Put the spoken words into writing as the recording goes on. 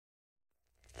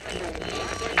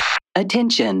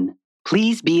Attention,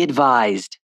 please be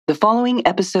advised. The following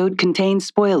episode contains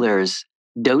spoilers.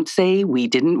 Don't say we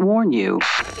didn't warn you.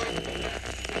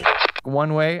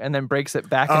 One way and then breaks it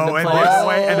back into place. One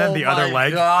way and then the other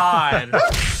leg. God.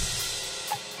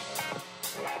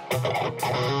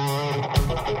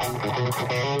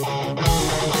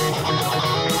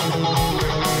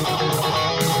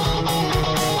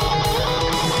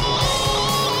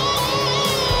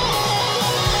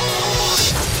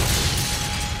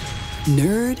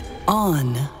 Nerd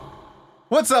On.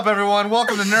 What's up, everyone?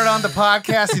 Welcome to Nerd On, the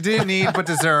podcast you didn't need but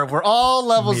deserve, where all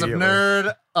levels of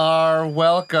nerd are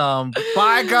welcome.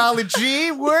 By golly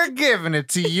gee, we're giving it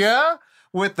to ya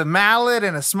with the mallet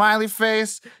and a smiley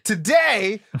face.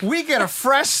 Today, we get a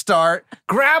fresh start,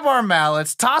 grab our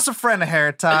mallets, toss a friend a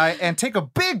hair tie, and take a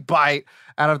big bite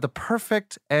out of the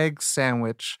perfect egg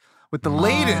sandwich with the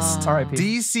latest R.I.P.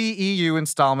 DCEU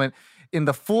installment in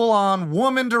the full-on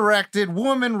woman-directed,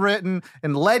 woman-written,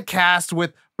 and led cast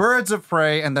with Birds of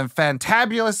Prey and then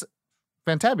fantabulous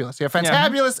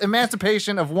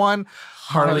emancipation of one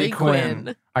Harley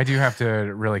Quinn. I do have to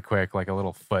really quick, like a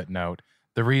little footnote.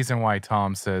 The reason why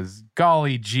Tom says,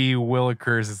 golly gee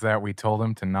willikers, is that we told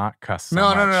him to not cuss so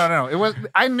much. No. It was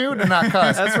I knew to not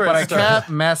cuss, That's where but it I started. kept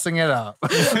messing it up.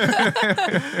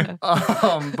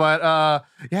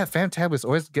 Yeah, fantabulous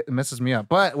always messes me up.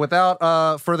 But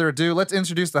without further ado, let's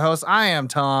introduce the host. I am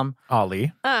Tom.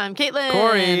 Ollie. I'm Caitlin.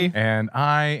 Corey. And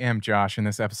I am Josh, and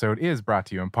this episode is brought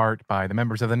to you in part by the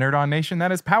members of the Nerd On Nation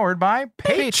that is powered by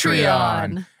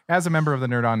Patreon. As a member of the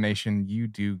Nerd On Nation, you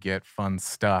do get fun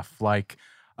stuff like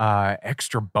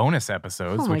extra bonus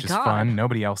episodes, Oh my which is God. fun.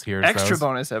 Nobody else hears Extra those.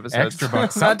 bonus episodes. Extra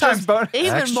bonus. Not just bonus.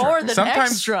 Even Extra. more than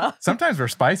Sometimes- extra. Sometimes we're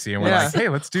spicy and we're Yeah. like, hey,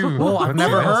 let's do. Oh, I've let's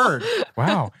never do this. heard.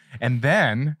 Wow. And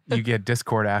then you get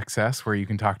Discord access where you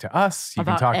can talk to us. You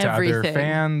About can talk to other everything.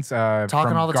 fans. Talking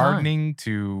from all the time. gardening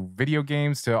to video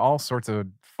games to all sorts of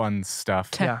fun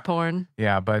stuff. Tech Yeah. porn.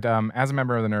 Yeah. But as a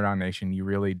member of the Nerd On Nation, you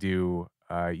really do,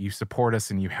 you support us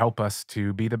and you help us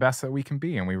to be the best that we can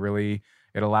be. And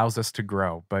it allows us to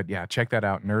grow. But yeah, check that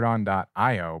out.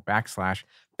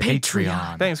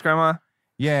 nerdon.io/Patreon. Thanks, Grandma.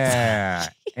 Yeah.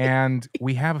 And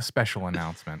we have a special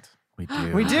announcement. We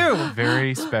do. We do.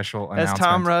 Very special As announcement.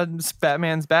 Tom rubs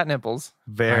Batman's bat nipples.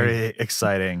 Very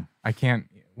exciting. I can't.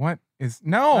 What is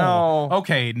no? No.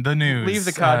 Okay, the news. Leave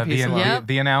the codpiece alone. Yep.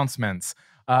 The announcements.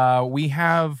 We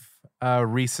have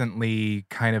recently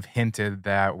kind of hinted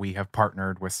that we have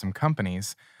partnered with some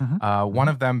companies. One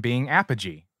of them being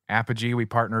Apogee. Apogee we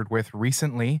partnered with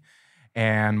recently,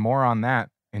 and more on that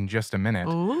in just a minute.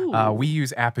 Ooh. We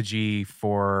use Apogee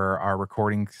for our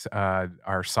recordings,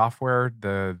 our software.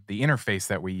 The interface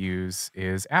that we use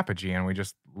is Apogee, and we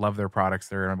just love their products.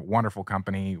 They're a wonderful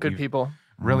company. Good We've- people.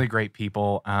 Really great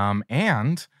people.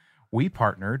 And we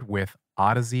partnered with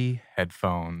Odyssey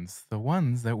headphones, the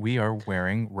ones that we are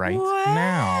wearing right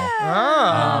now.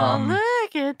 Oh.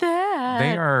 Look at that.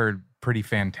 They are pretty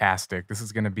fantastic. This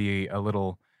is going to be a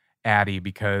little addy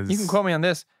because You can quote me on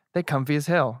this. They comfy as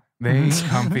hell. they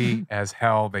comfy as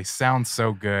hell. They sound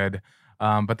so good.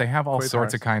 But they have all Corey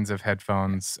sorts of Powers. kinds of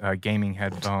headphones, gaming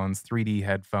headphones, 3D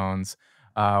headphones,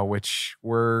 which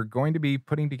we're going to be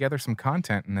putting together some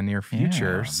content in the near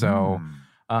future. Yeah. So,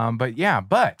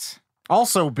 but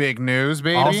Also big news,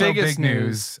 baby. also Biggest big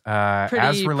news as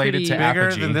Pretty- related to pretty Bigger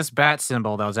Apogee. than this bat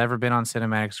symbol that was ever been on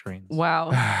cinematic screens.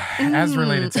 Wow. As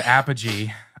related to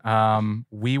Apogee,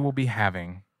 we will be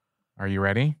having, are you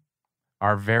ready?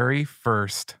 Our very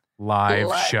first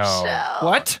live show.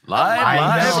 What? Live.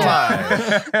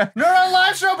 Nerd On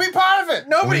Live Show, be part of it.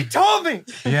 Nobody told me.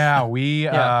 Yeah, we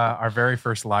Yeah. our very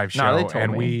first live show, No, they told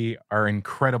and me. we are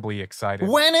incredibly excited.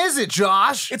 When is it,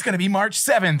 Josh? It's going to be March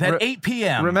 7th at Re- 8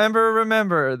 p.m.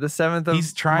 Remember, the 7th of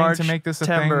He's trying March, to make this a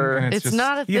September. thing. And It's just,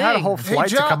 not a thing. You had a whole Hey, flight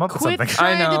to John, come up with Quit something.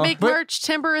 trying I to know. make But- March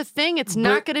timber a thing. It's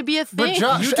not going to be a But thing.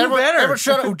 Josh, You do better. Ever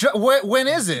shut up? When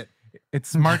is it?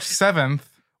 It's March 7th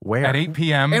Where? at 8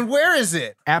 p.m. And where is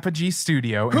it? Apogee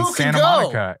Studio in Who can Santa go?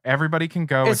 Monica. Everybody can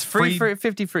go. It's free for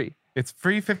 50 free. It's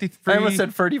free 53. I almost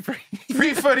said 30 free.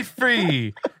 free 40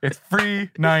 free. It's free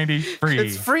 90 free.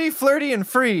 It's free, flirty, and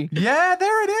free. Yeah,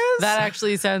 there it is. That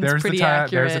actually sounds there's pretty the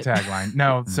accurate. There's the tagline.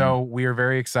 No, so we are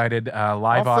very excited. Live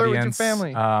I'll flirt with your audience.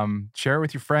 family. Share it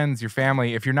with your friends, your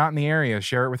family. If you're not in the area,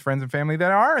 share it with friends and family that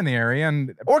are in the area.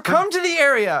 And Or come to the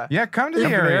area. yeah, come to the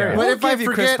Come to the area. area. But We'll if I give you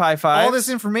Chris forget Pie fives. all this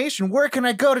information, where can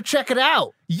I go to check it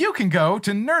out? You can go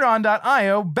to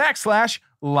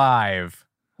nerdon.io/live.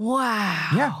 Wow.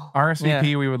 Yeah, RSVP.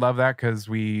 Yeah. We would love that because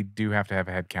we do have to have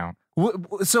a head count.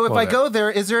 So if Love I it. go there,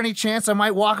 is there any chance I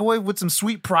might walk away with some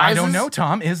sweet I prizes? don't know,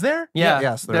 Tom. Is there? Yeah.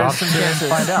 Yes, there there's are. some chances.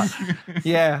 Find out.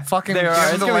 Yeah, Fucking there give are. them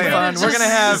It's the gonna be fun.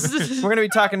 land. We're gonna be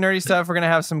talking nerdy stuff. We're gonna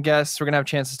have some guests. We're gonna have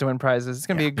chances to win prizes. It's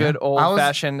gonna be a good old I was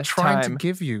fashioned trying time. to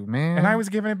give you, man. And I was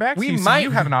giving it back We to you, so might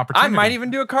you have an I opportunity. might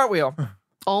even do a cartwheel.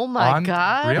 Oh my On-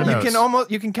 God. really?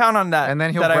 You can count on that. and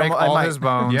then he'll that break I all might. his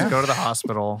bones, Yeah. go to the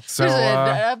hospital. So, There's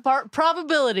a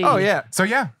probability. Oh yeah. so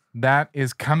yeah, that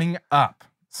is coming up.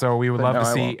 So we would But love no, to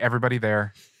I see won't. everybody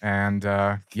there. And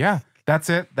yeah, that's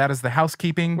it. That is the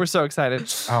housekeeping. We're so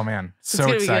excited. Oh man, so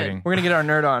gonna be good. exciting. We're gonna get our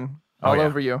nerd on all yeah.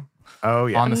 over you. Oh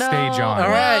yeah. On the stage on. No. All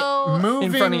right, No.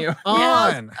 moving front of you.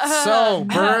 on. Yes. So,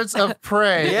 Birds of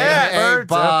Prey, Yeah, aka Birds of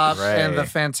Bob, Prey. and the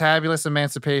fantabulous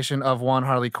emancipation of one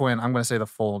Harley Quinn. I'm going to say the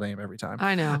full name every time.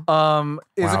 I know. Is Wow, a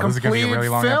this is complete gonna be a really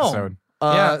long film. episode.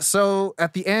 Yeah. So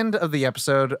at the end of the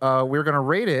episode, we're going to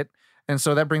rate it. And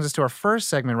so that brings us to our first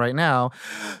segment right now.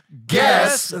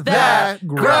 Guess that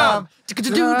grub.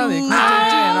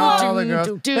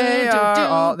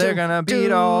 They're gonna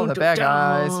beat all the bad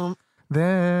guys.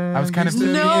 Then I was kind of- used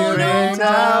to No, be no, a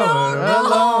tower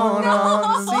alone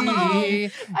on the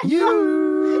sea.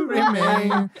 You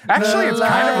remain. Actually, it's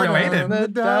kind of the light related. on The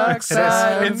dark is.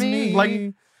 side of It's me. like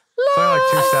It's only like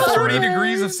 2 steps 30 removed.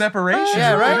 degrees of separation.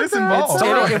 Yeah, right? It is involved. It's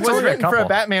totally- It was only a written for a couple.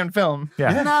 Batman film.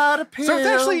 Yeah. Not a pill. So it's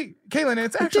actually, Caitlin,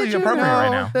 it's actually Did you appropriate know right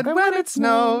now. that when it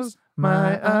snows,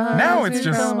 my eyes Now it's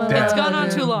just become dead. It's gone on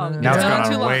too long. Now it's gone gone on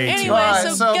on too long. way too Anyway, long. Alright,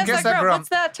 so so guess guess that that grub. grub. What's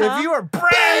that, Tom? If you are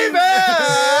Baby,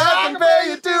 I compare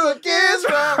you to a kiss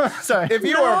from. Sorry. If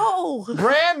you are No.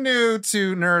 brand new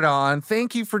to Nerd On,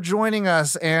 thank you for joining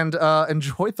us and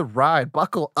enjoy the ride.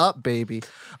 Buckle up, baby.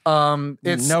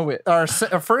 It's know it. Our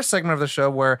first segment of the show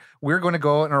where we're going to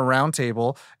go in a round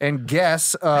table and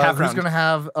guess Half who's round. going to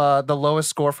have the lowest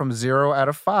score from 0 out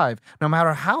of 5. No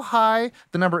matter how high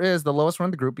the number is, the lowest one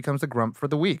in the group becomes the grump for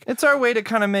the week. It's our way to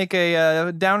kind of make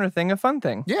a downer thing a fun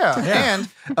thing. Yeah. And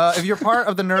if you're part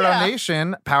of the Nerd On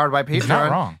Nation, powered by Patreon,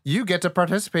 not wrong. you get to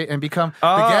participate and become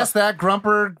Oh. the Guess That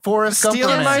Grumper Forrest Gumper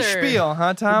Stealing Man. my Sir. spiel,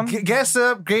 huh, Tom? Guess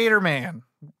Up Gator Man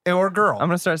or girl. I'm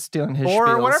gonna start stealing his or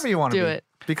spiels. whatever you want to Do be. it.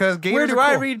 Because gators Where do are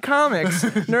I cool. read comics?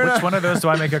 Nerd Which one of those do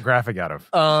I make a graphic out of?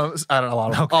 I don't know, a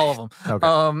lot of them. All of them.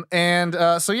 Okay.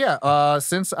 And so yeah,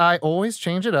 since I always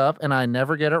change it up and I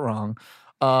never get it wrong,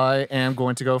 I am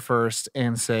going to go first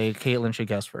and say Caitlin should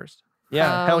guess first.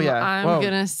 Yeah, hell yeah. I'm Whoa.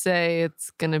 gonna say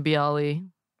it's gonna be Ollie.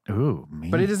 Ooh, me.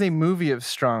 But it is a movie of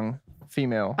strong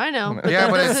female. I know. women. But Yeah,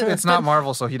 that but doesn't- it's not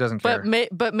Marvel, so he doesn't care.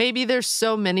 But maybe there's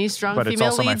so many strong But it's female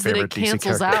also my leads that it favorite DC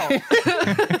cancels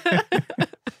out.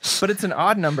 But it's an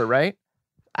odd number, right?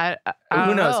 I Who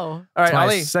don't knows? know. All right, It's my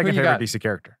Ali, second who you favorite got? DC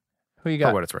character. Who you For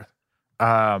got? what it's worth.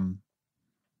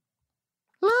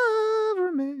 Love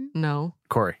remains. No.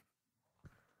 Corey.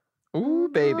 Ooh,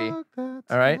 baby. All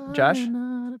right, Josh?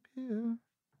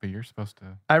 But you're supposed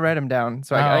to. I write them down,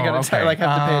 so I Oh, gotta okay. have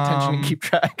to pay attention and keep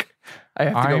track. I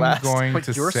have to go I'm last. going But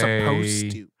to you're say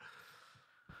supposed to.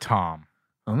 Tom.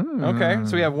 Okay,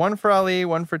 so we have one for Ali,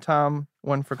 one for Tom,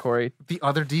 one for Corey. the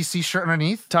other DC shirt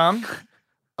underneath. Tom,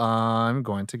 I'm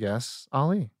going to guess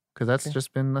Ali because that's Okay.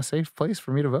 just been a safe place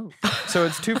for me to vote. so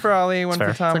it's two for Ali, one for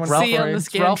fair. Tom, It's one like See you for on Corey. the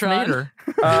It's Ralph Scantron.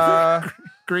 Nader. Uh,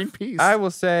 Greenpeace. I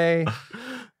will say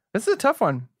this is a tough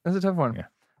one. This is a tough one.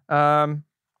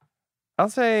 I'll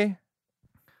say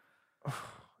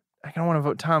I kind of want to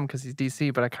vote Tom because he's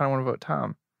DC, but I kind of want to vote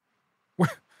Tom. I'm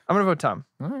gonna vote Tom.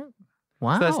 All right.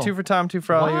 Wow. So that's two for Tom, two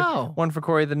for Ali, Wow. one for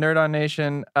Corey. The Nerd On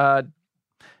Nation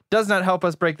does not help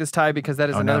us break this tie because that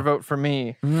is Oh, another no. vote for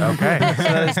me. Okay. So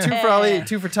that is two for Ali,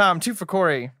 two for Tom, two for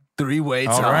Corey. Three-way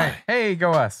All right. Hey,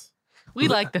 go us. We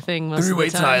like the thing most of the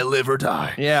time. live or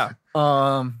die. Yeah.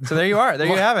 Um, So there you are. There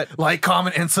you have it. like,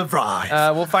 comment, and survive.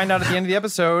 We'll find out at the end of the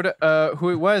episode who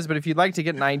it was. But if you'd like to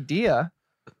get an idea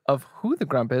of who the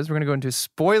Grump is, we're going to go into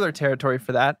spoiler territory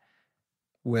for that.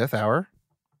 With our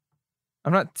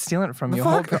I'm not stealing it from you.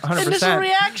 fuck? 100%. Initial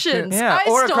reactions. Yeah, I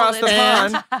or stole across it. the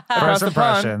pond. Across the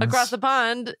pond. impressions. Across the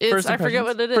pond. It's, First I forget impressions?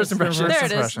 what it is. First impressions. There it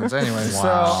is. impressions. Anyway, so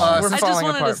Wow. We're I just falling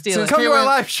wanted to apart. steal Since it. Come to our Caitlin-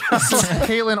 live show.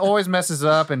 Caitlin always messes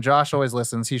up and Josh always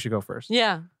listens. He should go first.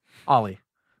 Yeah. Ollie.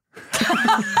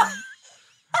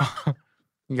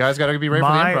 You guys got to be ready for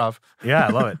My- the improv. Yeah, I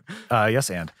love it. Yes,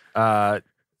 and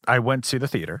I went to the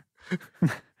theater.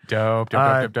 Dope, dope,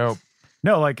 Uh, dope, dope.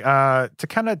 No, like to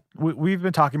kind of we've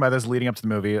been talking about this leading up to the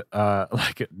movie.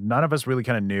 Like none of us really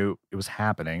kind of knew it was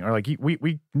happening, or like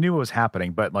we knew it was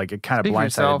happening, but like it kind of Speak for blindsided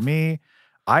yourself. me.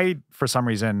 I for some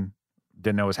reason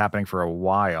didn't know it was happening for a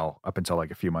while, up until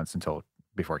like a few months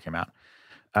before it came out.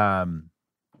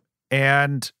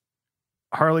 And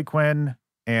Harley Quinn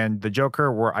and the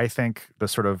Joker were, I think, the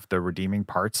sort of the redeeming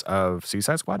parts of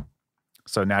Suicide Squad.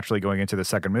 So naturally, going into the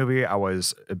second movie, I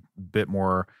was a bit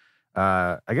more,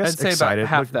 I guess, I'd say excited. about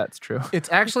half that's true.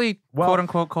 It's actually Well- quote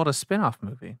unquote called a spin-off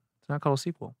movie. It's not called a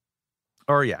sequel.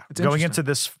 Or yeah, It's going into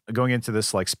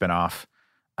this like spinoff,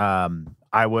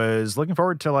 I was looking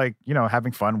forward to like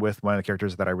having fun with one of the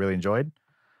characters that I really enjoyed,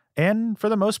 and for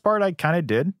the most part, I kind of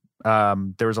did.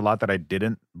 There was a lot that I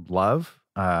didn't love,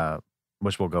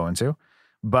 which we'll go into,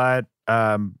 but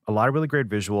a lot of really great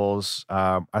visuals.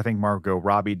 I think Margot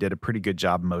Robbie did a pretty good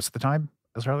job most of the time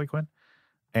as Harley Quinn,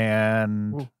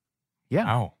 and Ooh.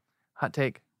 yeah, Oh, Hot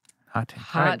take. hot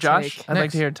take. All right, Hot Josh, take. I'd like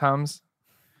Next. to hear Tom's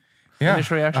yeah.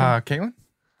 initial reaction. Caitlin?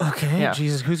 Okay, Yeah.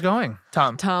 Jesus, who's going?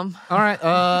 Tom. Tom. All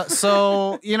right.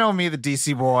 So you know me, the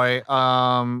DC boy,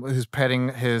 who's petting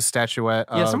his statuette.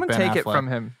 Yeah, of someone Ben take it Affleck. from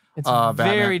him. It's Batman.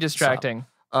 very distracting.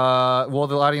 Well,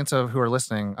 the audience of who are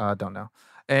listening don't know,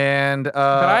 and but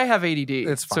I have ADD,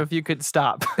 it's so fine. if you could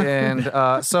stop. and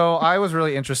so I was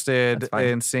really interested That's fine.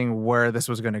 in seeing where this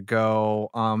was going to go,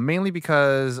 mainly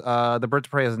because the Birds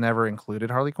of Prey has never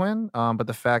included Harley Quinn, but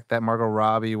the fact that Margot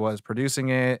Robbie was producing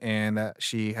it and that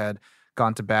she had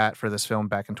gone to bat for this film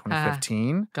back in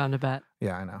 2015. Gone to bat.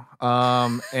 Yeah, I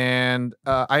know. And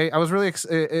I was really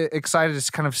excited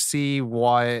to kind of see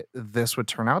what this would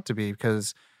turn out to be,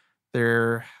 because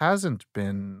there hasn't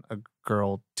been a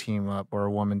girl team up or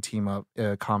a woman team up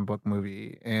comic book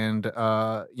movie. And,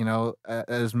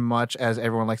 as much as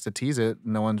everyone likes to tease it,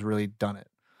 no one's really done it.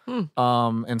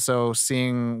 And so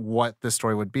seeing what this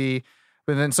story would be,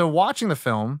 but then so watching the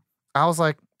film, I was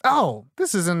like, oh,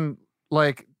 this isn't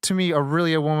like, to me, a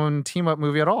woman team up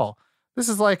movie at all. This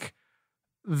is like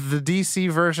the DC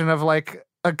version of like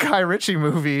a Guy Ritchie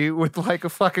movie with like a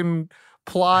fucking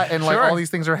plot and like Sure. all these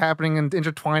things are happening and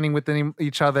intertwining within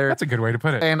each other. That's a good way to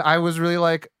put it. And I was really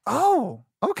like, oh,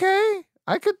 okay,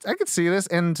 I could see this.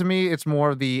 And to me, it's more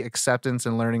of the acceptance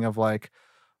and learning of like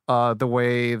the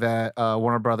way that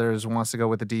Warner Brothers wants to go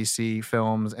with the DC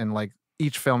films, and like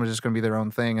each film is just going to be their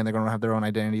own thing, and they're going to have their own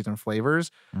identities and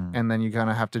flavors. And then you kind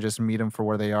of have to just meet them for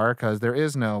where they are, because there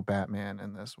is no Batman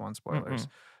in this one. Spoilers.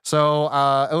 So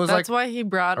it was That's like, why he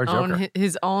brought Or Joker.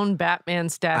 his own Batman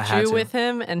had statue to. with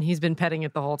him, and he's been petting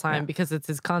it the whole time Yeah. because it's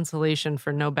his consolation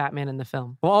for no Batman in the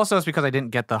film. Well, also it's because I didn't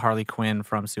get the Harley Quinn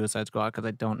from Suicide Squad because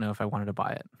I don't know if I wanted to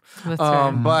buy it. That's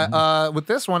fair. but with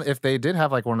this one, if they did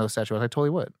have like one of those statues, I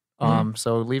totally would.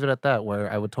 So leave it at that,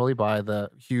 where I would totally buy the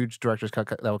huge director's cut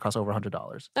that would cost over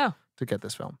 $100 Oh. to get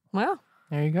this film. Wow,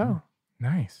 There you go.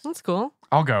 Nice. that's cool.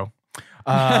 I'll go.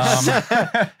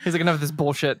 He's like, enough of this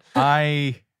bullshit.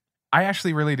 I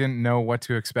actually really didn't know what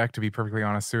to expect, to be perfectly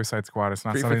honest. Suicide Squad. It's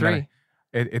not 3 for something that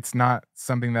 3. it's not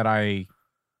something that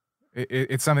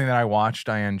it's something that I watched.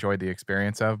 I enjoyed the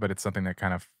experience of, but it's something that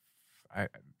kind of I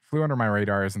flew under my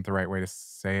radar. Isn't the right way to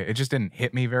say it. It just didn't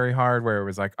hit me very hard, where it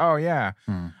was like, oh yeah.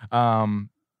 But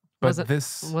Was it-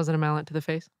 this Wasn't a mallet to the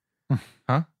face.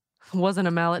 Huh? Wasn't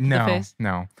a mallet to the no, face.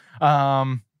 no.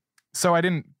 So I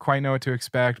didn't quite know what to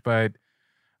expect, but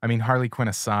I mean, Harley Quinn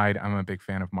aside, I'm a big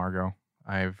fan of Margot.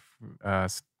 I've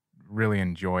really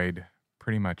enjoyed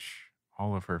pretty much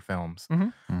all of her films.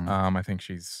 I think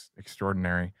she's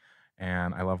extraordinary,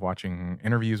 and I love watching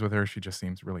interviews with her. She just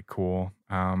seems really cool.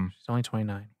 She's only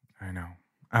 29. I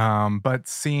know. But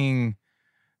seeing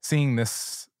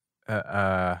this,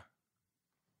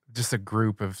 just a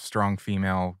group of strong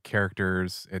female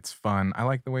characters, it's fun. I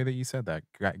like the way that you said that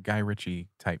Guy Ritchie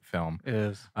type film. It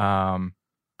is.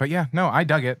 But yeah, no, I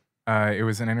dug it. It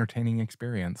was an entertaining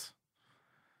experience.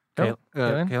 Kaylin?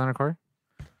 Kaylin or Corey?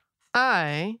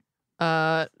 I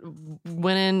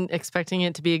went in expecting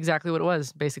it to be exactly what it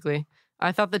was, basically.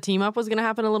 I thought the team up was going to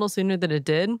happen a little sooner than it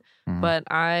did, but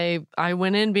I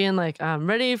went in being like, I'm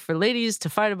ready for ladies to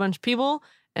fight a bunch of people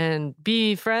and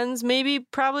be friends, maybe,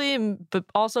 probably, but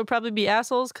also probably be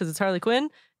assholes because it's Harley Quinn.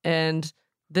 And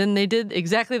then they did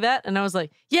exactly that, and I was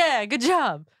like, yeah, good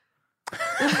job.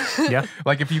 Yeah.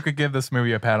 Like if you could give this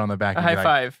movie a pat on the back, A and be high like,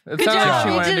 five. It Good sounded job, like she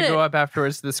you wanted did to go it. up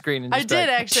afterwards to the screen and I just be did,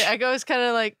 like, actually. I was kind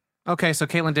of like, Okay, so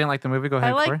Caitlin didn't like the movie. Go ahead,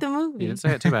 I Corey. like the movie. You didn't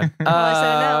say it. Too bad. Well, I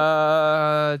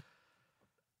said no.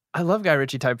 I love Guy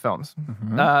Ritchie type films.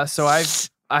 So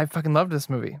I fucking loved this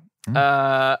movie.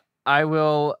 I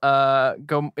will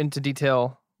go into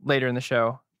detail later in the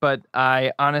show, but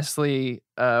I honestly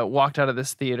walked out of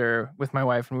this theater with my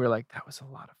wife and we were like, that was a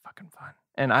lot of fucking fun.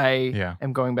 And I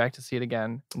am going back to see it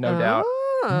again, no doubt.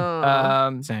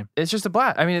 Oh. Same. It's just a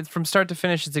blast. I mean, it's from start to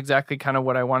finish. It's exactly kind of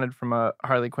what I wanted from a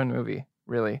Harley Quinn movie,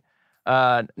 really.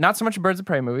 Not so much a Birds of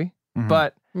Prey movie,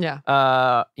 but Yeah.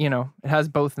 it has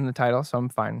both in the title, so I'm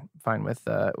fine with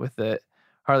it.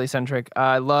 Harley centric.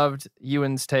 I loved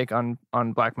Ewan's take on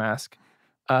Black Mask.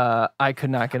 I could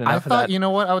not get enough I of thought, that. you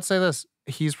know what? I would say this.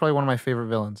 He's probably one of my favorite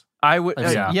villains. I would.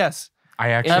 Yeah. Yes.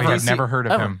 I actually Ever. have never heard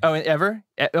of Ever. him. Oh, ever?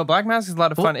 Black Mask is a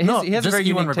lot of fun. No, he has a just very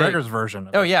Ewan unique take. McGregor's version.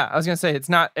 Of Oh it. yeah, I was gonna say it's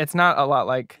not a lot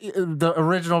like The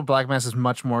original Black Mask is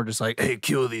much more just like, hey,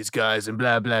 kill these guys and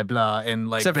blah blah blah, and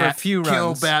like Except for a few kill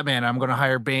runs. Batman. I'm gonna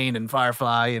hire Bane and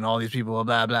Firefly and all these people.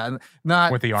 Blah blah. And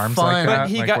not With the arms fun. like that? But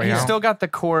he like got way he out? still got the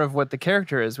core of what the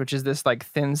character is, which is this like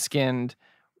thin-skinned,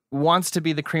 wants to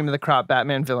be the cream of the crop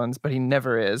Batman villains, but he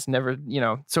never is. Never,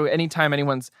 So anytime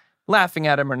anyone's laughing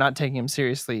at him or not taking him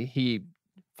seriously, he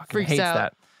fucking Freaks hates out.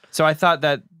 that. So I thought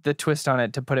that the twist on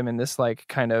it to put him in this like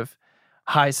kind of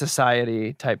high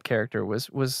society type character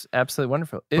was absolutely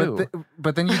wonderful. Ew.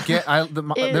 But then you get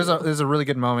there's a really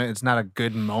good moment. It's not a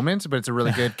good moment, but it's a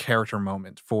really good character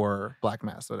moment for Black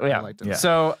Mask that I liked. Yeah.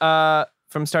 So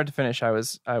from start to finish, I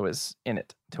was in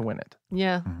it to win it.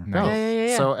 Yeah.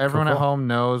 Nice. Yeah. So everyone Cool. at home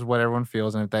knows what everyone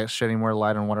feels, and if that's shedding more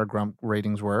light on what our Grump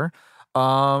ratings were.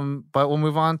 But we'll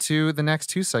move on to the next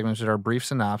two segments, which are our brief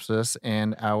synopsis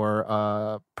and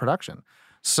our production.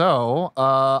 So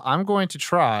I'm going to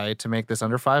try to make this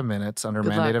under 5 minutes under Good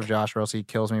mandate luck. of Josh, or else he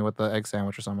kills me with the egg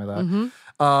sandwich or something like that.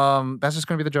 Mm-hmm. That's just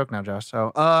going to be the joke now, Josh.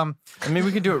 So I mean,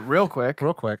 we could do it real quick.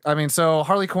 real quick. I mean, so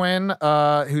Harley Quinn,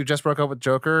 who just broke up with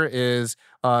Joker, is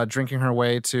drinking her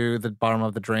way to the bottom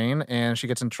of the drain, and she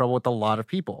gets in trouble with a lot of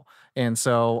people. And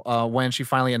so when she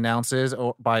finally announces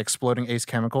by exploding Ace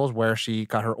Chemicals where she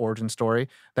got her origin story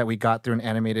that we got through an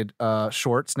animated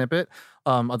short snippet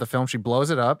of the film, she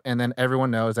blows it up, and then everyone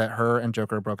knows that her and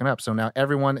Joker are broken up. So now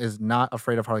everyone is not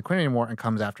afraid of Harley Quinn anymore and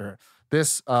comes after her.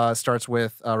 This starts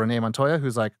with Renee Montoya,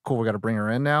 who's like, cool, we got to bring her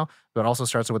in now. But also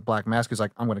starts with Black Mask, who's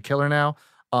like, I'm going to kill her now.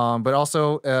 But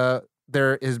also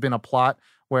there has been a plot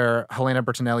where Helena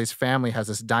Bertinelli's family has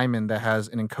this diamond that has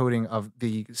an encoding of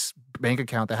the bank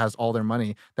account that has all their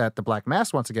money that the Black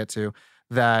Mask wants to get to,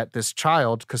 that this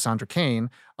child, Cassandra Cain,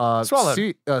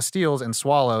 Swallowed. steals and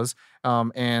swallows.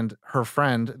 And her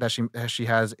friend that she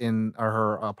has in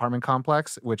her apartment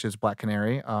complex, which is Black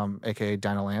Canary, aka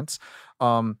Dinah Lance,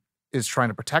 is trying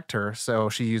to protect her. So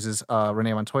she uses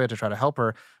Renee Montoya to try to help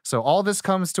her. So all this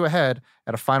comes to a head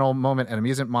at a final moment at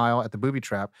Amusement Mile at the Booby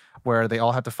Trap, where they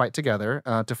all have to fight together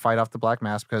to fight off the Black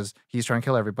Mask because he's trying to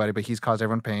kill everybody, but he's caused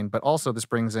everyone pain. But also this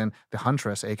brings in the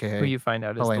Huntress, aka Who you find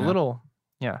out is Helena. the little.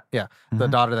 the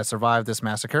daughter that survived this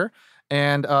massacre.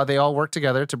 And they all work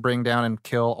together to bring down and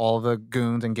kill all the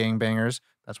goons and gangbangers.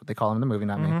 That's what they call them in the movie,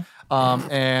 not me.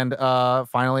 And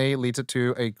finally leads it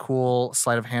to a cool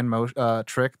sleight of hand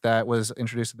trick that was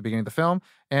introduced at the beginning of the film.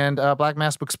 And Black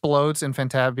Mask explodes in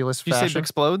fantabulous You say fashion.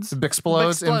 explodes?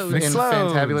 Explodes in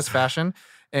Explodes. fantabulous fashion.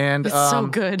 And It's so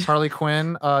good. Harley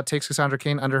Quinn takes Cassandra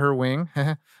Cain under her wing.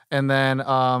 And then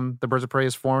the Birds of Prey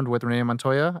is formed with Renee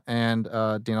Montoya and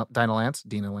Dina Lance,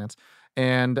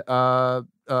 and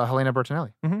Helena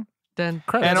Bertinelli. Then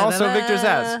And also Victor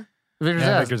Zsasz. Victor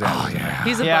Yeah, Zsasz. Victor Zsasz. Oh, yeah.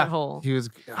 He's a Yeah. butthole. He was.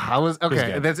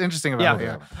 Okay. good. That's interesting Yeah. about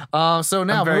it. Yeah. So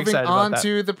now very moving excited about on that.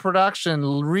 to the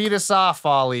production. Read us off,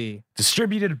 Ollie.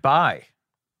 Distributed by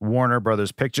Warner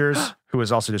Brothers Pictures, who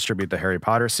has also distributed the Harry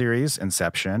Potter series,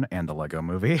 Inception, and the Lego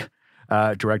Movie.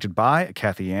 Directed by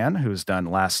Kathy Ann, who's done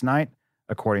Last Night,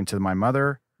 According to My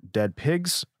Mother, Dead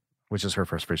Pigs, which is her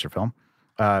first feature film.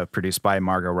 Produced by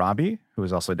Margot Robbie, who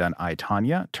has also done I,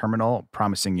 Tonya, Terminal,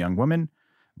 Promising Young Woman,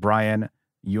 Brian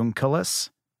Junkelis,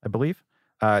 I believe,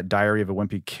 Diary of a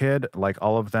Wimpy Kid, like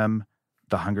all of them,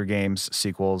 The Hunger Games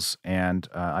sequels, and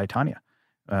I, Tonya.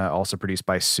 Also produced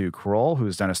by Sue Kroll,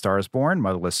 who's done A Star is Born,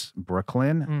 Motherless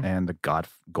Brooklyn, and the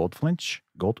Goldfinch.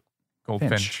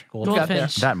 Goldfinch.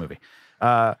 Goldfinch. That movie.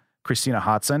 Christina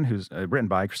Hodson, who's written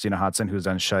by Christina Hodson, who's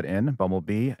done Shut In,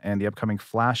 Bumblebee, and the upcoming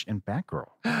Flash and Batgirl.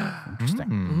 Interesting.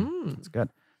 Mm. That's good.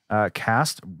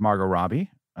 Cast Margot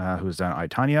Robbie, who's done I,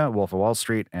 Tonya, Wolf of Wall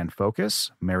Street, and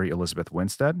Focus. Mary Elizabeth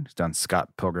Winstead, who's done Scott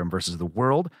Pilgrim versus the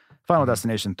World, Final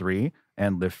Destination 3,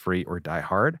 and Live Free or Die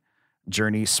Hard.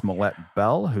 Journey Smollett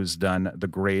Bell, who's done The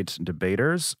Great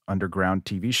Debaters, Underground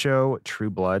TV Show, True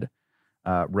Blood.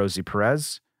 Rosie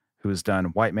Perez, who's done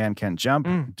White Man Can't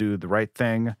Jump, Do the Right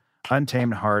Thing,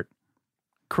 Untamed Heart.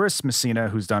 Chris Messina,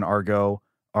 who's done Argo,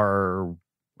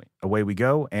 Away We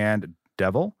Go, and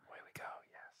Devil. Away We Go,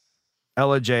 yes.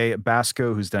 Ella J.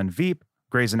 Basco, who's done Veep,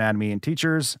 Grey's Anatomy and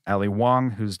Teachers. Ali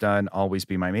Wong, who's done Always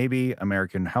Be My Maybe,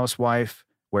 American Housewife,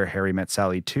 Where Harry Met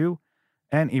Sally 2,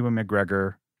 and Ewan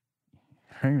McGregor.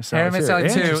 Harry Met Sally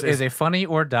 2 Interesting. is a Funny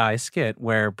or Die skit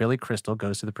where Billy Crystal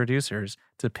goes to the producers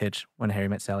to pitch When Harry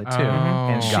Met Sally 2.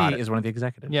 And Got she it. is one of the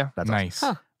executives. Yeah. That's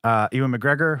awesome. Nice. Ewan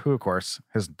McGregor, who of course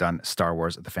has done Star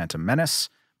Wars: The Phantom Menace,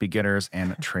 Beginners,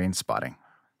 and Train Spotting.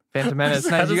 Phantom Menace.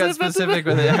 Nice. You got specific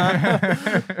with it.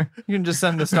 Huh? You can just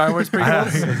send the Star Wars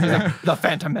prequels. The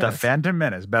Phantom Menace. The Phantom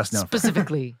Menace, best known.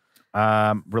 Specifically.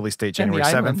 Release date And January the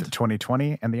 7th, Island.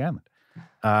 2020, and The Island.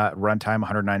 Runtime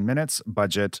 109 minutes.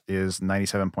 Budget is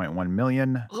 97.1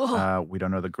 million. We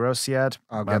don't know the gross yet.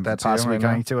 I'll get that to you possibly right now.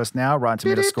 coming to us now. Rotten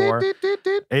Tomato score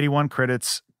 81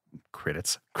 critics.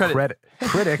 Critics.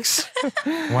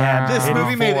 Wow. This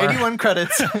movie made 84. 81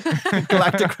 credits.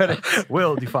 Galactic credits.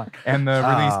 Will do fun. And the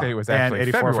release date was and actually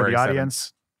 84 for February the 7th,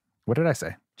 audience. What did I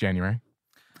say? January.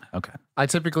 Okay. I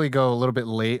typically go a little bit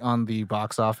late on the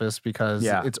box office because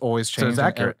Yeah. it's always So changed. it's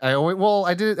accurate. I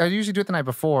usually do it the night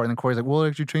before, and then Corey's like, "Well,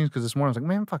 did you change because this morning?" I was like,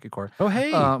 "Man, fuck you, Corey." Oh,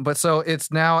 hey. But so it's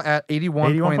now at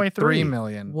 81.3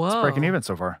 million. Whoa. It's breaking even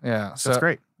so far. Yeah, so That's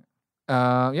great.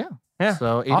 Yeah. Yeah.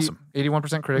 So 80, Awesome.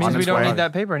 81% critics. Means we its don't way. need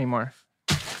that paper anymore.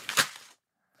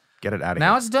 Get it out of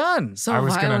Now here. it's done. So I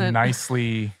was going to violent.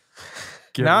 nicely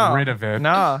get No. rid of it.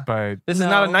 No. But This is No.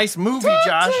 not a nice movie,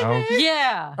 Josh. oh,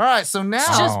 Yeah. All right, so now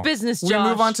It's just business, we Josh.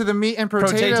 move on to the meat and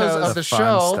potatoes Potatoes. of The the fun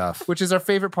show, stuff. which is our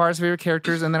favorite parts, favorite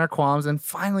characters, and then our qualms, and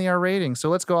finally our rating. So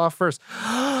let's go off first.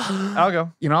 I'll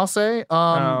go. You know, I'll say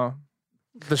Oh.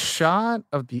 the shot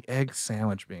of the egg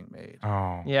sandwich being made.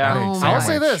 oh. Yeah. that Oh egg my I'll say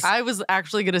sandwich. this. I was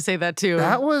actually going to say that too.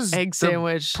 That was egg the-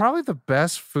 sandwich. Probably the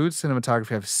best food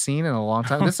cinematography I've seen in a long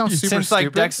time. This sounds super Since like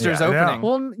stupid. Dexter's Yeah, I know. opening.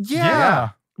 Well, yeah. Yeah.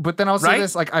 But then I'll say Right?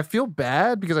 this, like I feel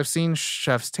bad because I've seen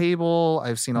Chef's Table,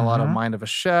 I've seen a lot of Mhm. Mind of a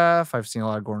Chef, I've seen a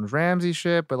lot of Gordon Ramsay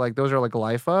shit, but like those are like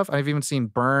life of. I've even seen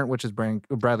Burnt, which is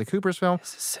Bradley Cooper's film,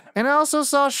 This is cinema. and I also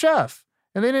saw Chef,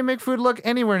 and they didn't make food look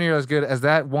anywhere near as good as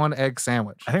that one egg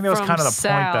sandwich. I think that was From kind of the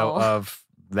point, though, Sal. of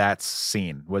that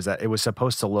scene was that it was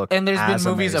supposed to look And there's been as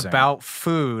movies amazing. about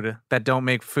food that don't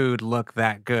make food look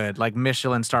that good, like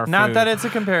Michelin star Not food. that it's a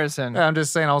comparison. I'm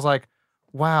just saying, I was like,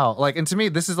 wow, like, and to me,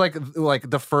 this is like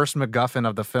the first MacGuffin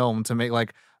of the film to make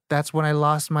like that's when I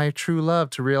lost my true love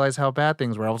to realize how bad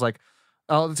things were. I was like,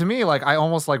 to me, like I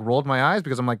almost like rolled my eyes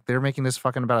because I'm like, they're making this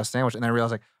fucking about a sandwich, and then I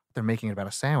realized like they're making it about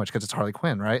a sandwich because it's Harley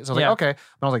Quinn, right? So I was Yeah. like, okay, and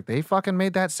I was like, they fucking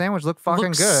made that sandwich look fucking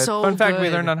Looks good. So Fun fact: we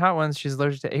good. learned on Hot Ones she's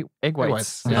allergic to egg whites. whites,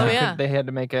 So yeah. Oh, they yeah. could- they had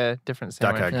to make a different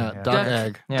Duck sandwich. egg. Yeah, Yeah. duck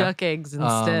egg. Yeah. duck eggs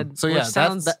instead. so which yeah,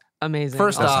 sounds that- amazing.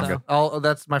 First also. off,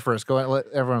 that's my first. Go ahead, let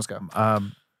everyone else go.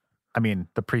 I mean,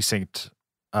 the precinct,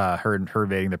 her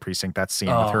invading the precinct, that scene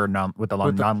Oh. with her with the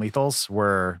With the- non-lethals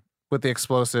were With the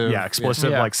explosive,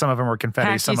 explosive. Yeah. Like some of them were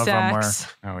confetti, Hacky some of them were,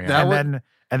 sacks. Oh, yeah. That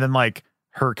and then like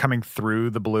her coming through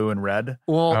the blue and red,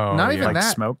 Well, Oh, not yeah. even like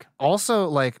that. smoke. Also,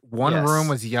 like one Yes. room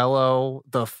was yellow,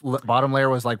 the bottom layer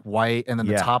was like white, and then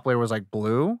the Yeah. top layer was like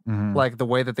blue. Mhm. Like the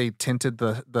way that they tinted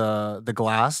the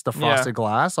glass, the Yeah. frosted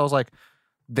glass. I was like,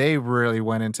 they really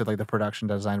went into like the production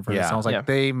design for this. Yeah. And I was like, Yeah.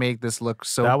 they make this look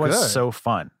so that was good. so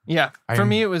fun. Yeah, I for am-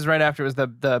 me it was right after it was the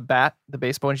bat, the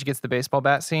baseball when she gets the baseball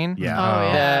bat scene. Yeah. Oh,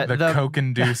 yeah. The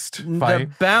coke-induced The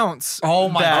fight. bounce. Oh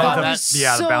my that- God, That that- was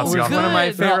yeah, the so bouncing was off the one of my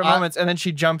good. favorite No, I- moments, and then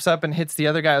she jumps up and hits the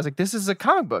other guy. I was like, "This is a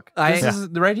comic book. This is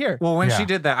right here." Well, when Yeah. she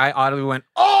did that, I audibly went,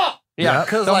 "Oh!" Yeah,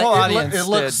 because the like whole it, audience it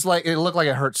looks did. like it looked like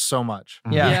it hurt so much.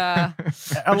 Yeah, Yeah. A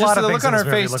But lot just of the things look on in her this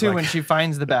movie face look too like- when she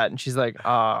finds the bat, and she's like,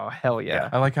 "Oh hell yeah!"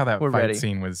 I like how that We're fight ready.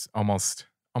 scene was almost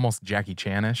Jackie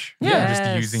Chan-ish. Yeah. Just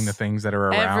Yes. using the things that are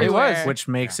around. Everywhere. It was. which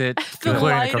makes it The good. Including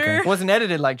the lighter. cocaine. It wasn't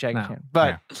edited like Jackie No. Chan,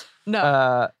 but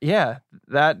No. yeah,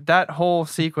 that whole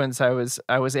sequence I was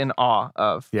in awe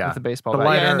of. Yeah. With the baseball The bat.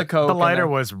 lighter, Yeah, and the coke. the and lighter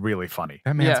was really funny.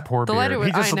 That man's Yeah. poor the beard. lighter was,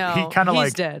 He just- I know. he kinda He's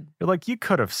like- dead. You're like, you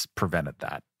could have prevented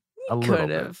that a little Could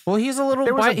bit. have. Well, he's a little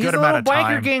There was a he's good a amount little of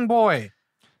biker time. gang boy.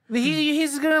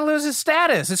 He's gonna lose his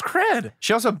status, his cred.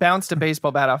 She also bounced a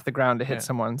baseball bat off the ground to hit Yeah.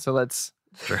 someone. So let's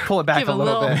pull it back Give a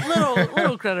little bit.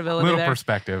 little credibility Little there.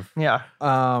 perspective. Yeah,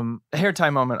 Um, the hair tie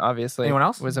moment obviously. Anyone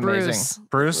else? was amazing. Bruce,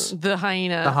 Bruce. the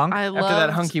hyena. The hunk? I After loved that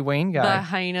hunky Wayne the guy.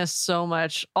 hyena so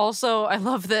much. Also, I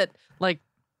love that like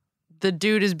the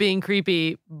dude is being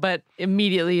creepy, but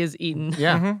immediately is eaten.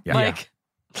 Yeah. Mhm. Yeah. Like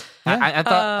I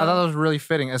thought that was really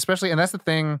fitting, especially, and that's the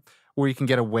thing where you can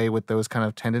get away with those kind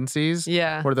of tendencies.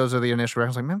 yeah. Where those are the initial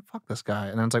reactions, like, man, fuck this guy,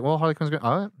 and then it's like, well, Harley Quinn's going,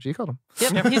 oh, she killed him.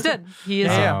 Yep, he's dead. He is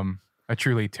Yeah. dead. A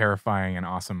truly terrifying and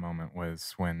awesome moment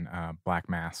was when Black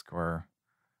Mask or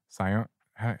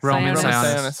Roman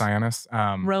Sionis.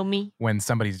 Sionis, Romy. when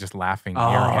somebody's just laughing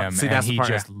Oh, near him see, and that's the he part,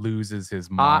 just loses his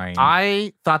mind.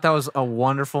 I thought that was a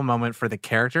wonderful moment for the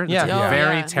character. Yeah. It's a Oh,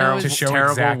 very yeah. No, terrible, it's- to show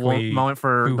terrible exactly moment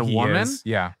for who the he woman. is.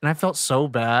 Yeah. And I felt so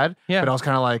bad, Yeah. but I was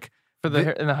kind of like, For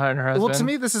the and her husband. well, to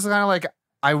me, this is kind of like,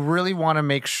 I really want to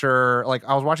make sure, like,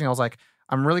 I was watching, I was like,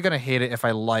 I'm really going to hate it if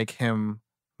I like him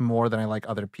more than I like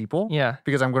other people. Yeah,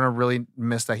 Because I'm going to really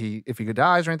miss that if he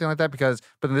dies or anything like that. But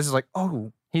then this is like,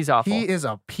 oh, he's awful. he is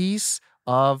a piece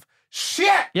of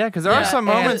shit. Yeah, because there are Yeah, some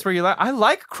and- moments where you're like, I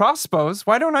like crossbows.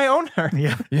 Why don't I own her?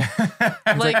 Yeah. Yeah.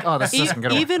 Like, oh, this doesn't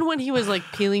get away. even when he was like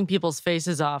peeling people's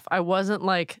faces off, I wasn't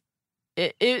like,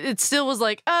 it still was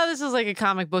like, oh, this is like a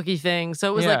comic booky thing.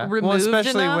 So it was like removed well,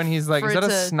 especially enough when he's like, for is that it a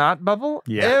to- snot bubble?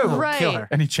 Yeah. Ew. Right. Kill her.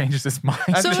 And he changes his mind.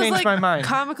 I've So it was, changed like, my mind.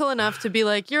 comical enough to be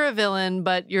like, you're a villain,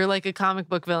 but you're like a comic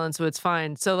book villain, so it's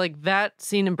fine. So like that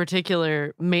scene in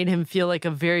particular made him feel like a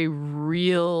very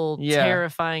real, Yeah.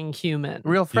 terrifying human.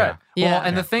 Real threat. Yeah. Well,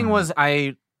 and the thing was,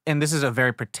 and this is a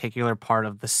very particular part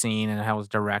of the scene and how it was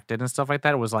directed and stuff like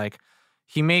that. It was like,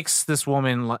 he makes this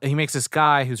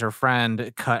guy who's her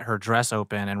friend cut her dress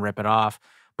open and rip it off,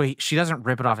 but she doesn't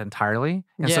rip it off entirely.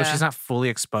 And so Yeah. she's not fully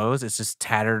exposed. It's just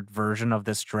tattered version of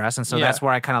this dress. And so Yeah. that's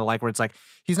where I kind of like where it's like,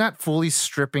 He's not fully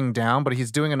stripping down, but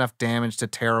he's doing enough damage to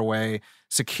tear away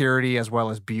security as well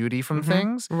as beauty from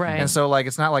things. Right. And so like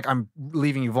it's not like I'm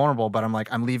leaving you vulnerable, but I'm like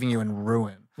I'm leaving you in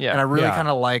ruin. Yeah. And I really Yeah. kind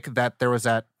of like that there was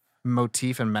that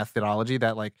motif and methodology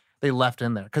that like they left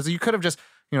in there because you could have just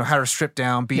had her stripped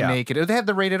down, be Yeah. naked. They had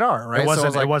the rated R, right? It wasn't. So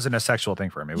was like, it wasn't a sexual thing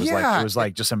for him. It was Yeah.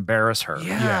 like just embarrass her.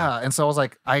 yeah. And so I was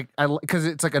like, I because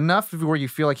it's like enough where you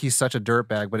feel like he's such a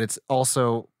dirtbag, but it's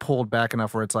also pulled back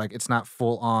enough where it's like it's not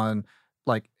full on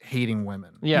like hating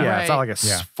women. Yeah. Yeah, it's not like a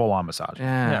Yeah. full on massage.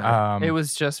 Yeah. Um, It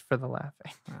was just for the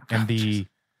laughing. and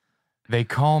they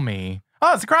call me,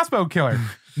 oh, it's a crossbow killer.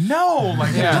 No,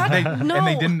 like Yeah. they, No. and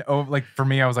they didn't. Like for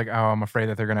me, I was like, oh, I'm afraid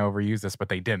that they're gonna overuse this, but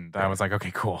they didn't. I was like,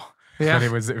 okay, cool. Yeah. But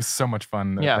it was so much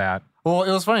fun Yeah. that. Well,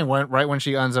 it was funny right when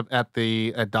she ends up at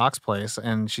Doc's place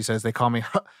and she says they call me,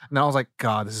 and I was like,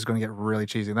 God, this is going to get really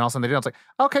cheesy. And then all of a sudden they did. I was like,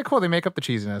 okay, cool. They make up the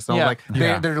cheesiness. And I Yeah. was like,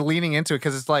 Yeah. they're leaning into it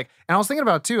because it's like, and I was thinking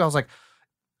about it too. I was like,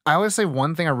 I always say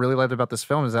one thing I really liked about this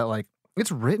film is that like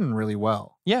it's written really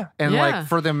well, Yeah. and Yeah. like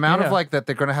for the amount Yeah. of like that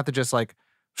they're going to have to just like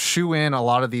shoe in a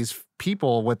lot of these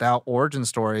people without origin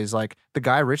stories. Like the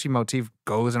Guy Ritchie motif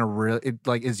goes in a real, it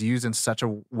like is used in such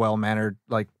a well mannered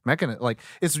like mechanism. Like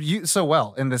it's used so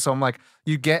well in this. So I'm like,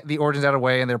 you get the origins out of the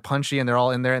way and they're punchy and they're all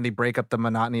in there and they break up the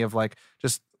monotony of like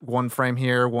just one frame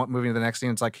here, one moving to the next scene.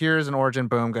 It's like, here's an origin,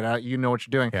 boom, get out. You know what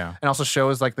you're doing. Yeah. And also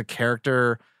shows like the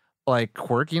character like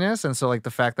quirkiness. And so like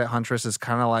the fact that Huntress is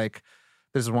kind of like,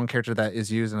 there's one character that is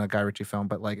used in a Guy Ritchie film,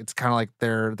 but like it's kind of like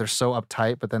they're so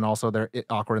uptight, but then also they're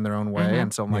awkward in their own way. Mhm.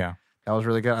 And so I'm like, Yeah. that was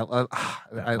really good.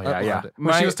 I loved it. When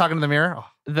My- she was talking to the mirror,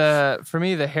 For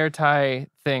me, the hair tie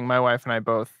thing, my wife and I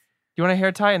both. You want a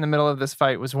hair tie in the middle of this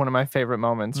fight was one of my favorite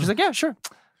moments. She's like, yeah, sure.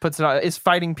 Puts it on. Is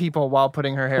fighting people while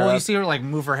putting her hair well, up. you see her like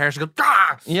move her hair. She goes,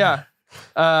 ah! Yeah.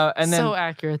 And then so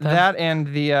accurate though. that and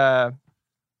the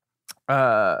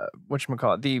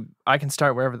whatchamacallit, the I can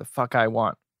start wherever the fuck I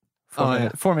want.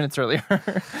 4 minutes earlier.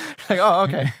 Like, oh,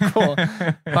 okay, cool.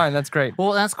 Fine, that's great.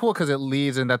 well, that's cool because it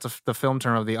leads, and that's the film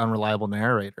term of the unreliable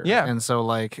narrator. Yeah. And so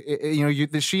like,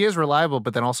 she is reliable,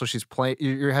 but then also she's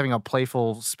you're having a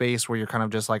playful space where you're kind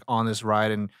of just like on this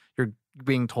ride and you're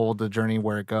being told the journey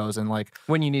where it goes. And like,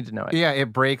 When you need to know it. yeah,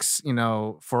 it breaks,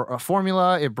 for a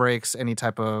formula, it breaks any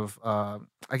type of,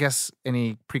 I guess,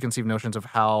 any preconceived notions of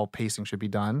how pacing should be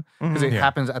done. Because it Yeah.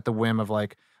 happens at the whim of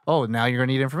like, oh, now you're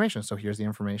gonna need information, so here's the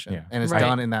information. Yeah. And it's Right.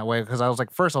 done in that way. Because I was like,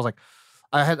 first, I was like,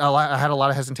 I had a lot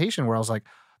of hesitation where I was like,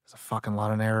 there's a fucking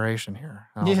lot of narration here.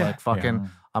 And I was Yeah. like, fucking,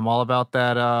 I'm all about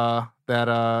that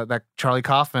Charlie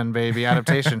Kaufman baby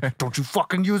adaptation. Don't you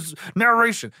fucking use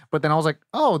narration. But then I was like,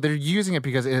 oh, they're using it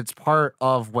because it's part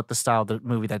of what the style of the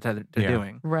movie that they're Yeah.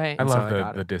 doing. right. I And so love I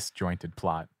got the it. disjointed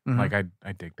plot. Mhm. Like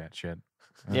I dig that shit.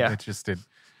 Yeah. It's just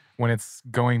when it's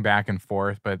going back and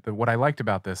forth. But what I liked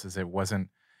about this is it wasn't.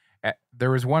 There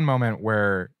was one moment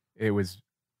where it was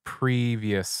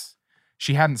previous.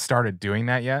 She hadn't started doing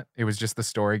that yet. It was just the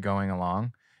story going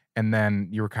along, and then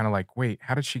you were kind of like, wait,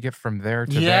 how did she get from there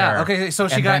to Yeah. there? Okay. So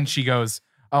she and got. then she goes,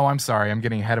 oh, I'm sorry, I'm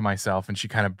getting ahead of myself, and she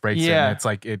kind of breaks it. Yeah. And it's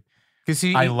like it. Because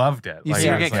I loved it. You Like, see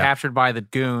her it get was like- captured by the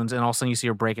goons, and all of a sudden you see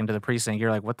her break into the precinct.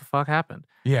 You're like, what the fuck happened?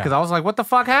 Yeah. Because I was like, what the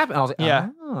fuck happened? I was like, Yeah.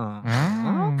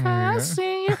 oh, okay, I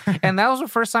see you. And that was the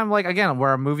first time, like, again,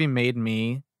 where a movie made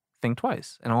me think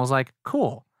twice. And I was like,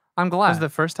 cool. I'm Was glad. the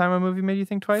first time a movie made you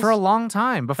think twice? For a long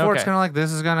time. Before it's Okay. kind of like,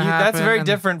 this is going to happen. That's very and-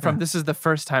 different from this is the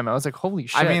first time. I was like, holy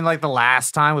shit. I mean, like, the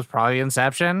last time was probably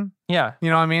Inception. yeah.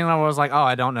 You know what I mean? I was like, oh,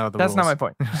 I don't know the That's not my rules.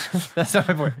 point. That's not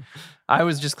my point. I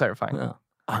was just clarifying. Yeah.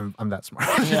 I'm that smart.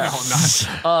 Yeah. No,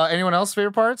 I'm not. Anyone else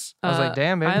favorite parts? I was like,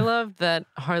 damn, baby. I loved that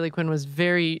Harley Quinn was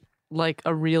very like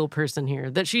a real person here.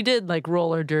 That she did like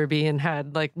roller derby and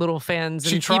had like little fans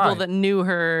She and people tried. that knew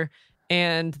her,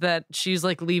 and that she's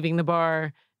like leaving the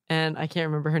bar. And I can't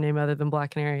remember her name other than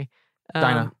Black Canary.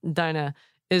 Dinah. Dinah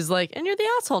is like, and you're the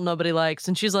asshole nobody likes.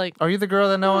 And she's like, Are you the girl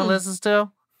that no one Hmm. listens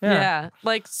to? Yeah.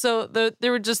 Like, so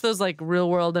there were just those like real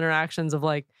world interactions of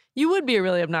like, you would be a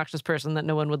really obnoxious person that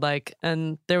no one would like.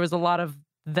 And there was a lot of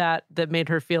that made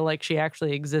her feel like she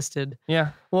actually existed.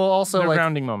 Yeah. Well, also They're like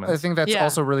grounding moments. I think that's Yeah.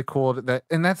 also really cool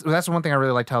and that's one thing I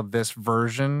really liked how this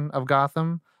version of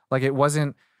Gotham, like it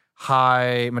wasn't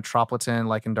high metropolitan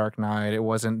like in Dark Knight. It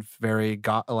wasn't very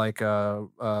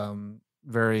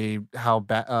very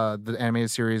the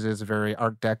animated series is very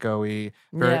Art Deco-y. It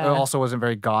Yeah. also wasn't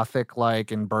very gothic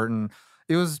like in Burton.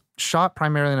 It was shot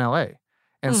primarily in LA.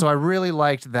 And so I really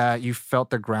liked that you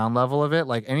felt the ground level of it.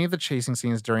 Like any of the chasing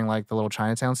scenes during like the little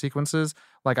Chinatown sequences,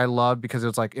 like I loved because it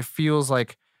was like it feels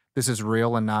like this is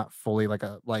real and not fully like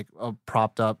a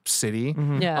propped up city.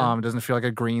 Mhm. Yeah. It doesn't feel like a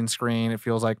green screen. It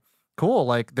feels like cool.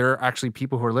 Like there are actually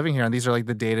people who are living here, and these are like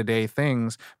the day-to-day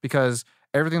things because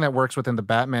everything that works within the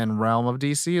Batman realm of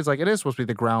DC is like it is supposed to be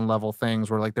the ground level things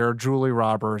where like there are jewelry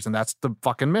robbers and that's the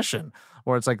fucking mission.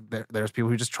 Or it's like there's people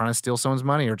who just trying to steal someone's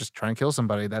money or just trying to kill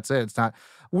somebody. That's it. It's not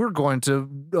we're going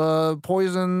to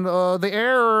poison the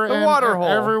air, The and water hole.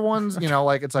 Everyone's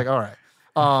like it's like all right.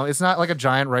 It's not like a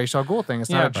giant Ra's al Ghul thing. It's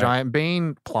not a giant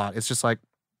Bane plot. It's just like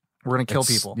we're gonna kill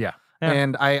people. Yeah. Yeah.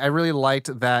 And I really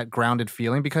liked that grounded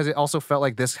feeling because it also felt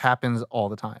like this happens all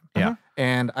the time. Yeah.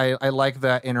 And I like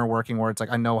that inner working where it's like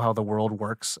I know how the world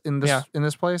works in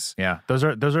this place. Yeah, those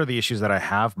are the issues that I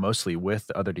have mostly with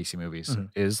the other DC movies.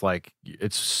 Is like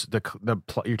it's the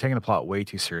plot, you're taking the plot way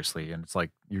too seriously, and it's like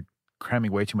you're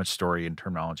cramming way too much story and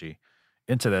terminology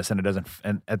into this, and it doesn't.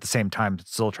 And at the same time,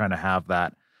 it's still trying to have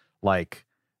that like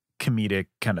comedic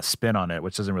kind of spin on it,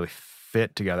 which doesn't really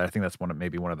fit together. I think that's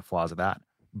maybe one of the flaws of that.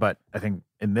 But I think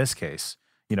in this case,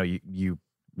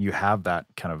 you have that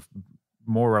kind of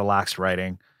more relaxed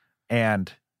writing,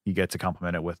 and you get to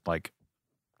complement it with like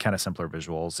kind of simpler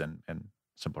visuals and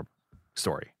simpler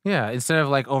story. Yeah, instead of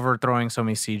like overthrowing so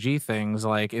many CG things,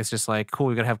 like it's just like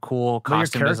cool. You gotta have cool Let your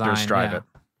costume characters design. drive yeah. it.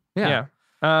 Yeah.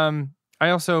 Yeah. I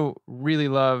also really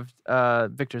loved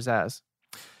Victor Zsasz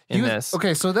in this.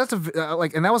 Okay, so that's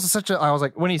and that was such a. I was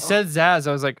like, When he said Zsasz,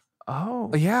 I was like,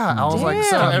 oh. yeah, I was like,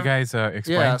 so Can you guys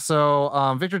explain? yeah,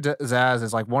 so Victor Zsasz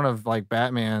is like one of like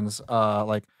Batman's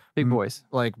Big boys.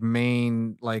 like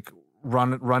main like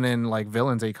run in like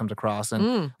villains that he comes across, and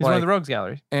Mm. He's one of like- the rogues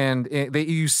gallery. and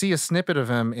you see a snippet of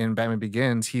him in Batman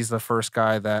Begins. He's the first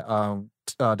guy that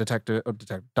Detective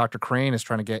Dr. Crane is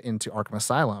trying to get into Arkham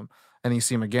Asylum, and you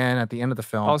see him again at the end of the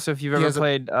film. Also, if you've he ever has a-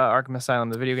 played Arkham Asylum,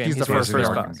 the video game, He's the one of first the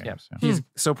Arkham boss. Yeah. games, yeah. He's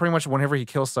so pretty much whenever he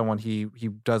kills someone, he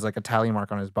does like a tally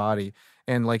mark on his body,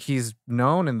 and like he's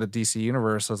known in the DC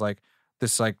universe as like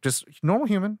this like just normal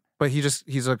human, but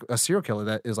he's like a serial killer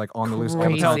that is like on the loose all the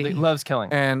Crazy. time. He loves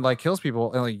killing. And like kills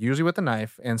people and like usually with a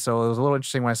knife. And so it was a little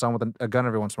interesting when I saw him with a gun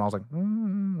every once in a while. I was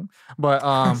like, but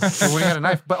when he had a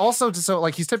knife, but also just so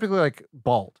like he's typically like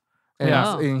bald, and,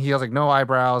 Yeah. and he has like no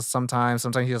eyebrows. Sometimes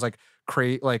he has like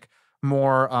like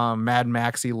more Mad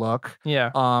Maxy look.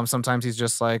 Yeah. Sometimes he's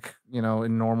just like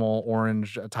in normal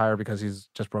orange attire because he's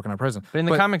just broken out of prison. But in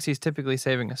the comics, he's typically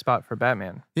saving a spot for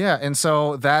Batman. Yeah, and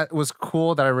so that was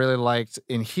cool that I really liked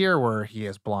in here where he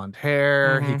has blonde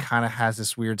hair. He Mhm. kind of has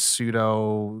this weird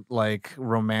pseudo like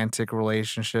romantic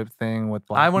relationship thing with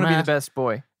Black I want to be the Mask. best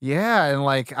boy. Yeah, and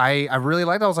like I really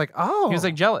liked that. I was like, oh. He was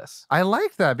like jealous. I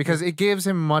like that because it gives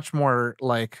him much more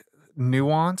like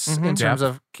nuance in Mhm. terms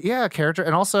of character,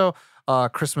 and also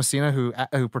Chris Messina who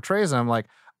portrays him. Like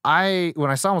when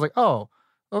I saw him, I was like, oh,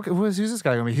 okay, who's this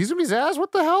guy gonna be? He's gonna be Zsasz?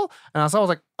 What the hell? And I was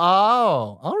like,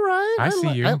 oh, all right. I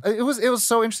see you. It was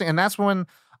so interesting, and that's when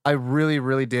I really,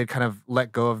 really did kind of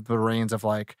let go of the reins of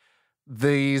like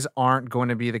these aren't going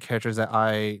to be the characters that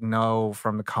I know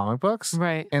from the comic books.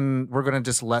 Right. And we're going to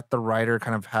just let the writer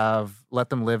kind of let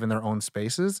them live in their own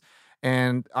spaces.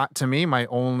 And to me, my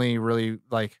only really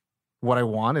like what I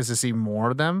want is to see more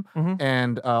of them. Mhm.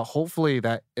 And hopefully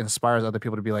that inspires other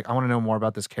people to be like, I want to know more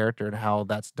about this character and how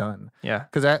that's done. Yeah.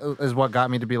 Because that is what got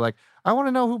me to be like, I want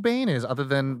to know who Bane is other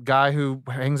than guy who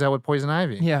hangs out with Poison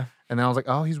Ivy. Yeah. And then I was like,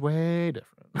 oh, he's way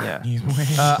different. Yeah. He's way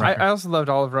I also loved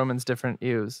all of Roman's different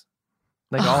ews.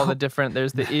 Like all the different,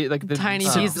 there's the like the Tiny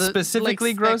piece piece of,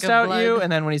 specifically like, grossed speck out of blood. you,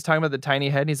 and then when he's talking about the tiny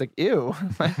head, he's like, ew.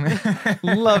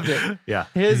 Loved it. Yeah.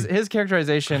 His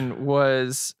characterization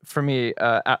was for me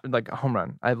like a home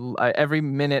run. I every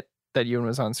minute that Ewan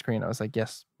was on screen, I was like,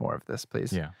 yes, more of this,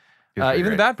 please. Yeah. He was pretty Even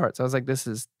the great. bad parts, I was like, this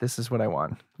is what I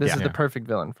want. This Yeah. is Yeah. the perfect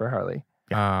villain for Harley.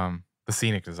 The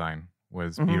scenic design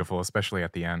was Mhm. beautiful, especially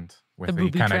at the end with The the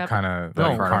booby trap. kind of The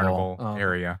carnival carnival.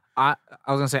 area. I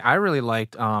was gonna say I really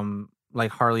liked like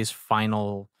Harley's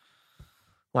final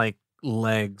like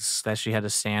legs that she had to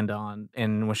stand on,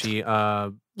 and when she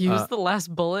Use the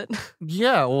last bullet.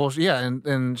 yeah, well, yeah,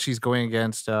 and she's going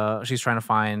against she's trying to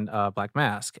find Black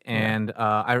Mask, and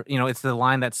it's the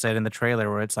line that's said in the trailer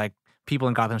where it's like, people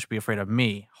in Gotham should be afraid of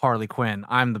me, Harley Quinn.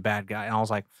 I'm the bad guy, and I was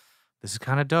like, this is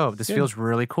kind of dope. This feels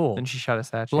really cool. Then she shot a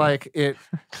statue. Like it,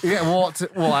 yeah.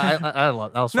 I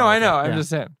love. I was no, fine I with know. it, I'm yeah. just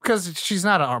saying. Because she's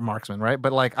not a marksman, right?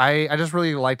 But like, I just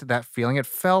really liked that feeling. It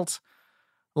felt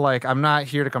like, I'm not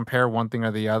here to compare one thing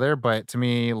or the other, but to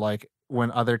me, like when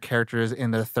other characters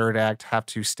in their third act have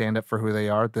to stand up for who they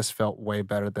are, this felt way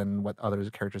better than what other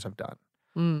characters have done.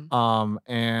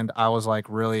 And I was like,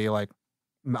 really like,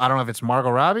 I don't know if it's Margot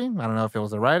Robbie. I don't know if it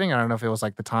was the writing. I don't know if it was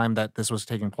like the time that this was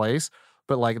taking place.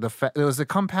 But like it was the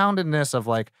compoundedness of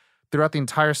like throughout the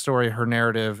entire story, her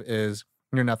narrative is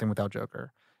you're nothing without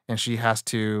Joker. And she has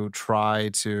to try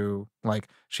to like,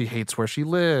 she hates where she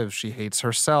lives. She hates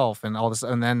herself and all this.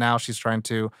 And then now she's trying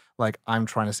to like, I'm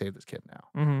trying to save this kid now.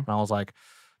 And I was like,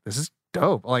 this is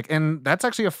dope. Like, and that's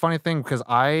actually a funny thing because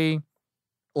I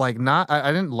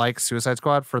didn't like Suicide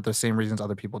Squad for the same reasons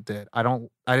other people did. I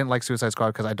didn't like Suicide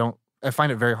Squad because I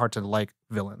find it very hard to like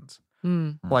villains.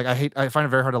 Like I find it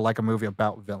very hard to like a movie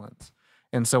about villains.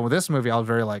 And so with this movie, I was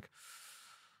very like,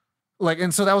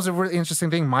 and so that was a really interesting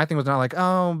thing. My thing was not like,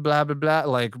 oh, blah, blah, blah.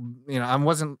 Like, I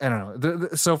don't know.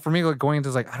 So for me, like going into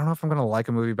this, like, I don't know if I'm going to like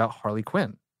a movie about Harley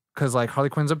Quinn. Because like Harley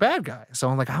Quinn's a bad guy. So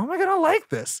I'm like, how am I going to like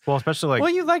this? Well, especially like.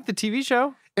 Well, you like the TV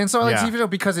show. And so I like Yeah. TV show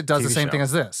because it does the TV same show. thing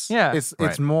as this. Yeah. It's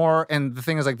Right. more, and the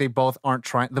thing is like they both aren't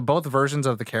trying, both versions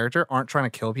of the character aren't trying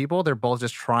to kill people. They're both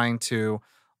just trying to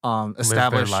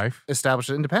establish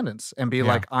independence and be Yeah.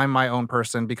 like, I'm my own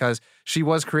person, because she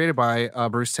was created by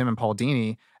Bruce Timm and Paul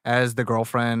Dini as the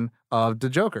girlfriend of the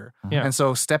Joker. Yeah. And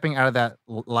so stepping out of that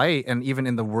light, and even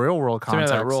in the real world Sort of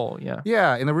context, that role, yeah.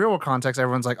 yeah, in the real world context,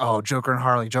 everyone's like, oh, Joker and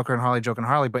Harley, Joker and Harley, Joker and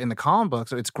Harley. But in the comic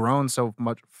books, it's grown so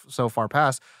far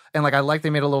past. And like, I like they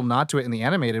made a little nod to it in the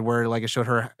animated where like it showed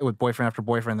her with boyfriend after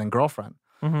boyfriend, then girlfriend.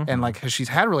 And like, she's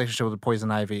had a relationship with Poison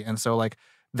Ivy. And so like,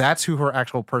 that's who her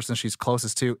actual person she's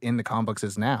closest to in the comic books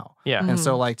is now. Yeah. And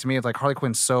so like, to me, it's like Harley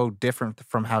Quinn's so different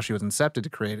from how she was incepted to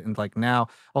create it. And like now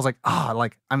I was like,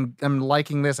 like I'm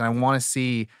liking this, and I want to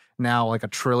see now like a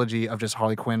trilogy of just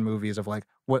Harley Quinn movies of like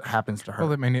what happens to her.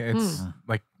 Well, I mean, it's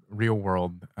like real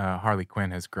world. Harley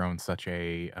Quinn has grown such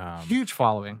a huge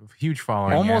following. almost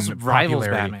Almost rivals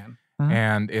popularity. Batman.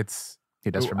 And it's. He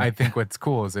does for me. I think what's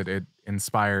cool is that it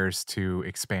inspires to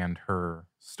expand her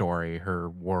story, her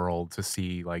world, to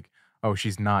see like, oh,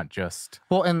 she's not just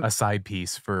Well, and a side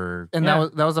piece for. And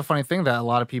that was a funny thing that a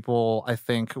lot of people, I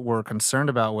think, were concerned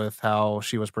about with how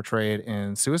she was portrayed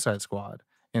in Suicide Squad.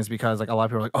 And it's because like a lot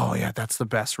of people are like, oh yeah, that's the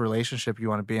best relationship you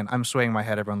want to be in. I'm swaying my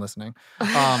head, everyone listening.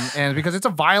 And because it's a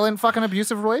violent, fucking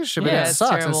abusive relationship. Yeah, and it it's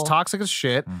sucks. terrible. It's toxic as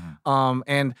shit.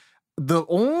 And the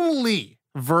only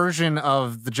version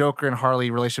of the Joker and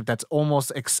Harley relationship that's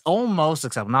almost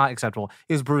acceptable, not acceptable,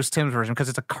 is Bruce Timm's version, because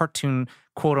it's a cartoon,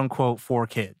 quote unquote, for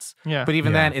kids. Yeah. But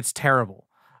even Yeah. then, it's terrible.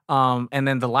 And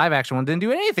then the live action one didn't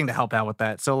do anything to help out with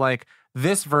that. So like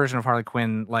this version of Harley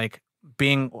Quinn, like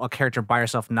being a character by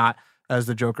herself, not as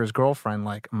the Joker's girlfriend,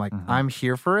 like I'm like, I'm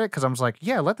here for it, because I'm just like,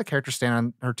 yeah, let the character stand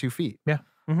on her 2 feet. Yeah.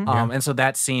 And so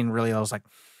that scene really, I was like,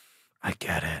 I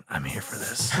get it. I'm here for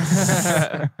this.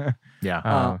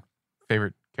 Yeah.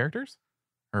 Favorite characters?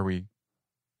 Are we?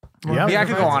 Yeah, I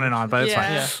could go on and on, but it's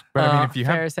Yeah. fine. But I mean, if you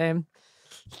have Fair, same.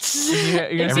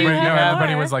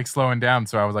 everybody was like slowing down,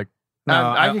 so I was like,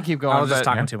 I could keep going. I was just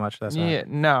but- talking too much. That's why.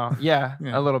 Yeah, Yeah.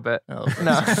 a little bit. Oh.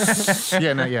 No.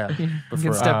 yeah. You But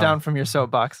can for, step down from your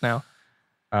soapbox now.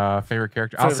 favorite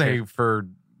character. I'll say for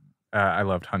I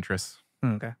loved Huntress.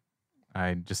 Okay.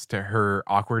 I just her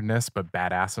awkwardness, but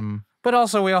badassum. But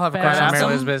also, we all have a crush on Mary Badassum?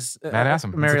 Elizabeth. Badassum. That's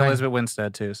Mary the thing. Elizabeth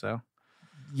Winstead too. So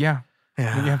Yeah,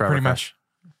 yeah, Forever pretty much.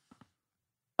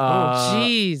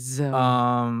 Jeez.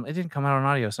 It didn't come out on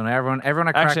audio, so now everyone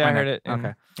I cracked Actually, my I heard neck. it. in-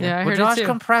 Okay. yeah, I Well, heard Josh it too.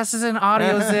 compresses and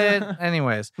audios it.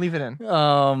 Anyways, Leave it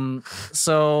in.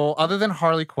 So other than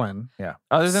Harley Quinn,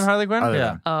 Other than Harley Quinn? Other yeah,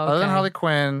 than- Oh, other than okay. Harley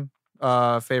Quinn,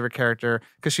 favorite character,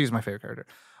 because she's my favorite character.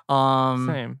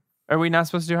 Same. Are we not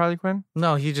supposed to do Harley Quinn?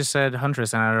 no, he just said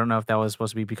Huntress, and I don't know if that was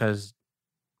supposed to be because.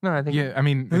 No, I think. Yeah, I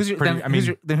mean, Who's it's your, pretty, then, I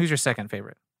mean, who's your second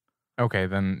favorite? okay,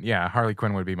 then yeah, Harley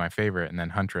Quinn would be my favorite, and then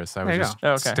Huntress. I was There you just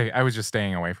go. Okay. I was just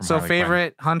staying away from. So Harley Quinn.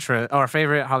 favorite Huntress or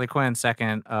favorite Harley Quinn,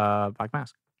 second Black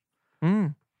Mask.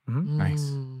 Mm.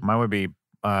 Nice. Mine would be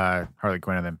Harley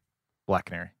Quinn and then Black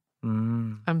Canary.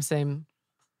 I'm same.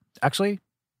 Actually,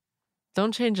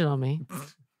 Don't change it on me.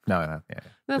 no, yeah.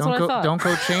 That's don't what go, I thought. don't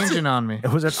go changing on me. It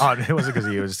wasn't odd. It wasn't because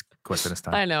of you. It was just coincidence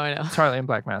time. I know. It's Harley and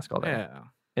Black Mask all day.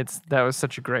 Yeah. That was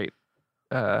such a great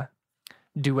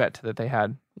duet that they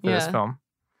had for this Yeah. film.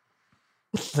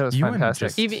 That was Ewan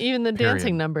fantastic. just- Even the Period.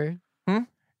 dancing number.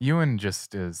 Ewan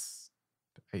just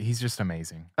he's just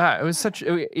amazing. It was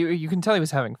you can tell he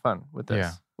was having fun with this,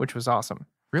 Yeah. which was awesome.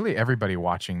 Really, everybody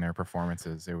watching their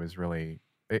performances, it was really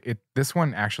this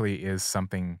one actually is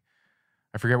something.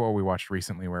 I forget what we watched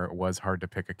recently where it was hard to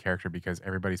pick a character because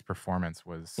everybody's performance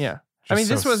was Yeah. just I mean,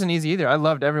 so this wasn't easy either. I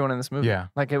loved everyone in this movie. Yeah.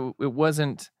 Like it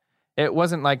wasn't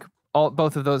like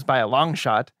both of those by a long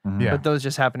shot, Yeah. but those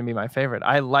just happened to be my favorite.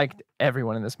 I liked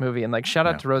everyone in this movie, and like shout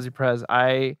out Yeah. to Rosie Perez.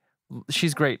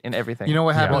 She's great in everything. You know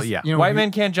what Yeah. happens? Well, yeah. You know, White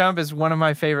Man Can't Jump is one of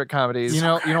my favorite comedies. You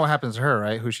know what happens to her,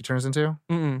 right? Who she turns into?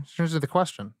 Mm-mm. She turns into The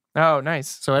Question. Oh, nice.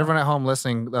 So everyone at home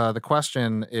listening, The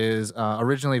Question is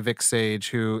originally Vic Sage,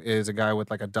 who is a guy with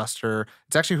like a duster.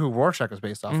 It's actually who Rorschach was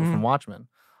based off of from Watchmen.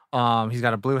 He's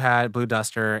got a blue hat, blue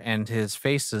duster, and his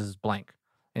face is blank,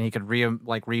 and he could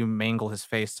remangle his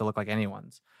face to look like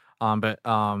anyone's. But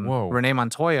Renee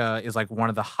Montoya is like one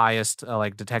of the highest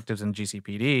like detectives in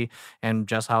GCPD, and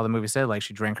just how the movie said, like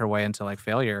she drank her way into like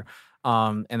failure.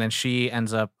 And then she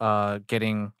ends up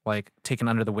getting like taken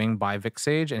under the wing by Vic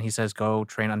Sage, and he says, "Go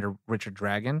train under Richard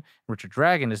Dragon." Richard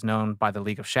Dragon is known by the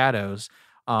League of Shadows,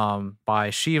 by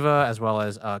Shiva as well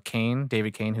as Kane,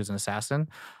 David Kane, who's an assassin.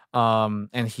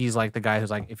 And he's like the guy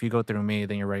who's like, if you go through me,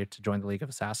 then you're ready to join the League of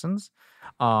Assassins.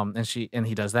 And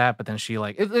he does that, but then she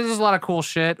like, there's a lot of cool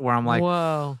shit where I'm like,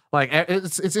 Whoa. like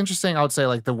it's interesting. I would say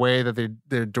like the way that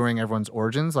they're doing everyone's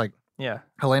origins, like. Yeah.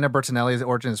 Helena Bertinelli's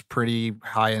origin is pretty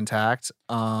high intact.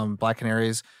 Black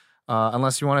Canaries,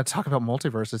 unless you want to talk about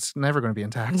multiverse, it's never going to be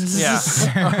intact. Yeah.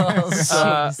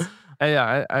 So-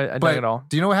 Yeah, I dug but it all.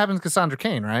 do you know what happens to Cassandra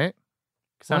Cain, right?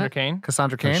 Cassandra What? Cain.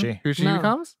 Cassandra Who's Cain? she? Who she No.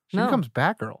 becomes? She No. becomes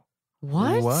Batgirl.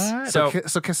 What? So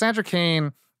So Cassandra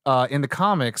Cain in the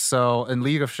comics, so in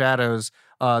League of Shadows,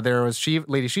 there was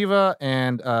Lady Shiva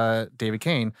and David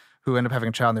Kane, who end up having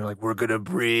a child, and they're like, we're going to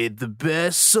breed the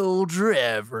best soldier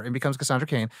ever, and becomes Cassandra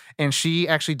Cain. And she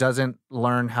actually doesn't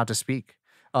learn how to speak.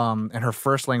 And her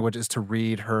first language is to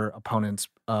read her opponent's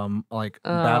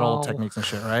battle Oh. techniques and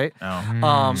shit, right?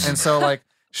 Oh. And so like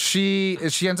she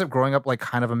ends up growing up like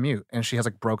kind of a mute, and she has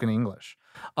like broken English.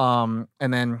 And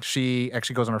then she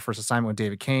actually goes on her first assignment with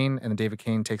David Kane, and then David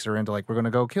Kane takes her into like, we're gonna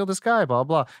go kill this guy, blah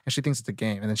blah. And she thinks it's a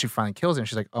game, and then she finally kills him. And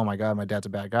she's like, oh my god, my dad's a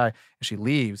bad guy, and she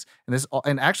leaves.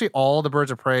 And actually all the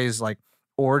Birds of Prey's like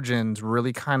origins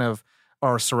really kind of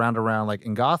are surrounded around like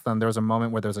in Gotham. There was a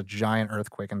moment where there was a giant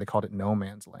earthquake, and they called it No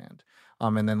Man's Land.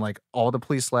 And then like all the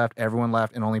police left, everyone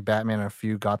left, and only Batman and a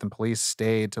few Gotham police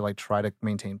stayed to like try to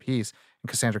maintain peace. And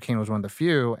Cassandra Cain was one of the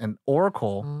few, and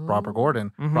Oracle, Robert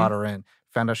Gordon, brought her in,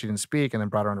 found out she didn't speak, and then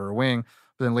brought her under her wing.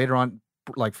 But then later on,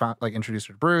 introduced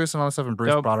her to Bruce and all that stuff, and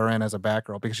Bruce Dope. brought her in as a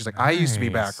Batgirl because she's like, I used to be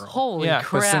Nice. Batgirl. Holy Yeah.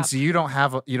 crap. But since you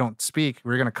don't speak,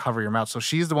 we're gonna cover your mouth. So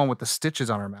she's the one with the stitches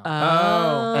on her mouth.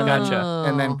 Oh, and then, gotcha.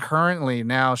 And then currently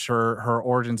now, her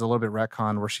origin's a little bit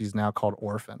retconned, where she's now called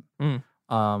Orphan. Mm.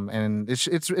 And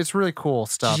it's really cool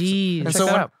stuff. Jeez. And Check so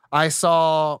that when out. I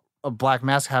saw a Black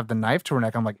Mask have the knife to her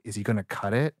neck, I'm like, is he gonna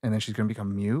cut it? And then she's gonna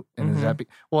become mute? And is that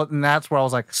and that's where I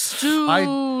was like,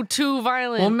 Too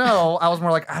violent. well, no, I was more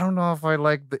like, I don't know if I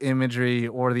like the imagery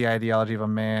or the ideology of a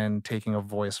man taking a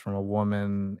voice from a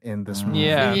woman in this movie.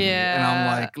 Yeah. Yeah. And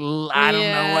I'm like, I don't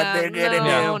know what they're gonna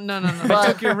no, do. No, no, no. I But-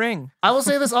 took your ring. I will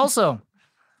say this also.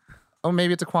 Oh,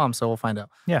 maybe it's a qualm, so we'll find out.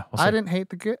 Yeah. We'll see. I didn't hate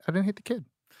the kid.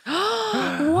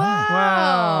 wow.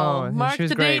 Wow. Mark She was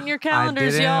the great. date in your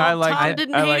calendars, didn't- y'all. I liked Tom it.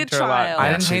 didn't I hate liked a her a lot. child. I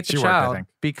Yeah, didn't hate the she worked, I child think.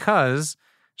 because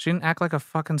she didn't act like a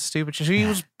fucking stupid. She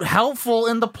was helpful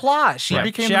in the plot. She Right.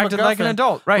 became She the acted like an MacGuffin.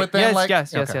 adult. Right. But then, Yes, like-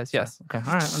 yes, yes, okay, yes, yes. Okay,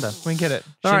 all right, I'm done. We get it. She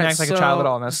All didn't right, act like a child at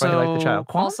all, and that's why he liked the child.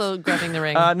 Also grabbing the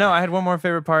ring. No, I had one more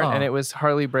favorite part, and Oh. it was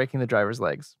Harley breaking the driver's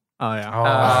legs. Oh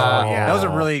yeah. yeah. That was a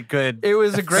really good. It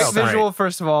was a great felt great. visual,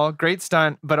 first of all, great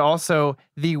stunt, but also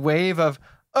the wave of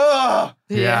 "ugh"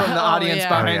 Yeah. from the Oh, audience yeah.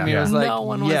 behind me Yeah. was like, No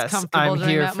one was yes, comfortable I'm during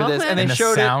here that for this. And moment. they And the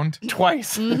showed sound, it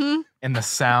twice. Mm-hmm. and the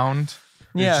sound.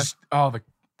 Yeah. Just, the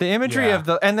The imagery Yeah.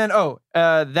 of and then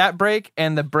that break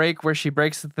and the break where she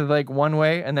breaks the leg one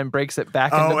way and then breaks it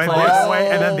back into and place. the other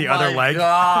way, and then the other leg.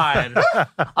 God.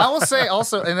 I will say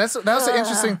also, and that was the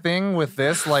interesting thing with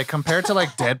this, like compared to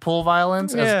like Deadpool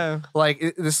violence. Yeah.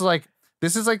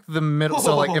 This is like the middle.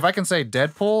 So like if I can say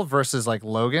Deadpool versus like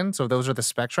Logan, so those are the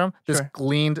spectrum. This Sure.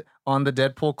 leaned on the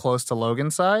Deadpool close to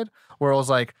Logan's side, where it was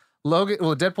like Logan.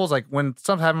 Well, Deadpool's like when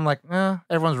something happened, like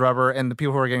everyone's rubber, and the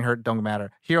people who are getting hurt don't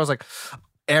matter. Here I was like.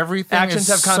 everything Actions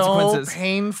is have consequences. so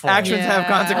painful. Actions have Yeah.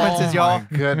 consequences, Oh y'all.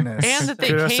 my goodness. And that they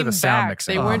Kudos to came the sound back.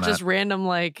 mixing They on weren't that. just random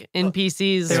like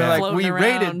NPCs They were like, floating we around.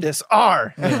 rated this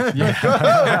R.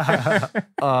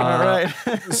 All right.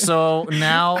 So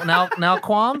now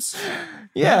qualms?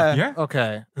 Yeah. Yeah.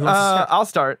 Okay. Who wants to start? I'll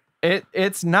start.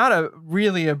 It's not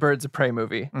really a Birds of Prey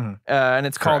movie, Mhm. and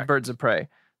it's called Correct. Birds of Prey.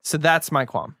 So that's my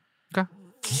qualm. I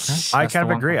That's kind the of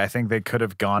one agree. point. I think they could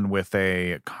have gone with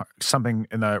something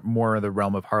in the more of the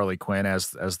realm of Harley Quinn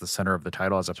as the center of the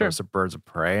title, as opposed to Birds of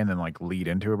Prey, and then like lead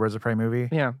into a Birds of Prey movie,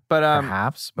 Yeah, but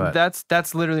perhaps. But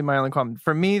that's literally my only qualm.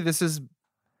 For me, this is,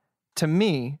 to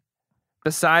me,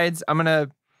 besides, I'm gonna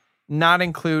not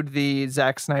include the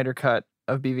Zack Snyder cut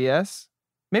of BVS.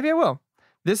 Maybe I will.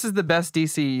 This is the best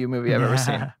DCU movie I've ever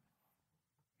seen.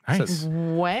 Nice.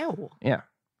 Wow. Yeah.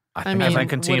 I As mean, I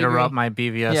continue would to agree. rub my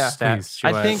BVS Yeah. stats to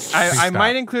I a think I stop.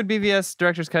 might include BVS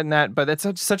director's cut in that, but it's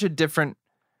such a different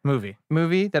movie.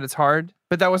 movie that it's hard.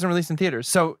 But that wasn't released in theaters.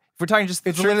 So if we're talking just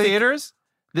It's through literally- theaters,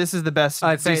 this is the best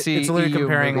I'd say DCU it's literally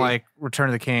comparing movie. like Return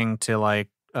of the King to like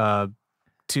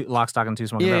Lock, Stock, and Two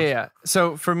Smoking Yeah, Barrels. yeah.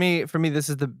 So for me, this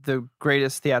is the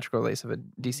greatest theatrical release of a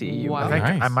DCEU Wow. I movie. think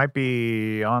I Nice. might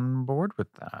be on board with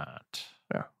that.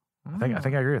 Yeah. I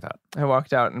think I agree with that. I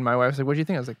walked out and my wife was like, "What do you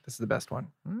think?" I was like, "This is the best one.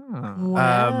 Oh.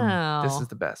 Wow. This is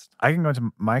the best." I can go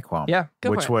into my qualm. Yeah,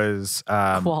 go which for was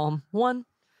qualm. One.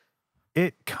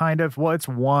 it kind of it's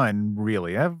one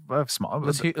really. I have small.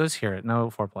 Let's hear it. No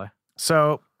foreplay.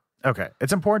 So, okay.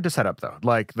 It's important to set up though,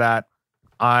 like that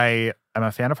I am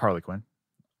a fan of Harley Quinn.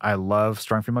 I love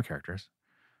strong female characters,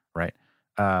 right?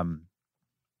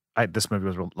 This movie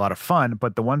was a lot of fun,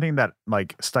 but the one thing that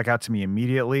like stuck out to me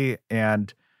immediately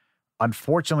and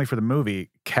unfortunately for the movie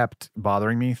kept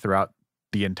bothering me throughout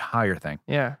the entire thing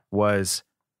Yeah. was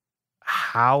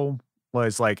how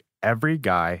was like every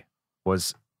guy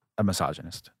was a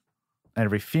misogynist and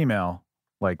every female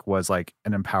like was like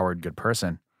an empowered good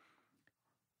person.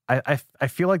 I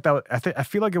feel like that I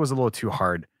feel like it was a little too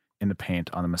hard in the paint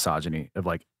on the misogyny of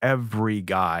like every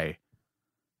guy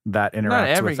that interacts Not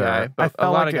every with her. guy, but I a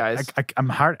felt lot like of guys. I'm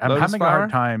Lotus having a Flower? hard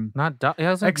time Not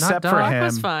except for Doc him.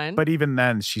 was fine. But even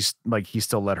then, she's like he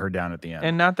still let her down at the end.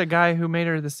 And not the guy who made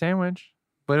her the sandwich.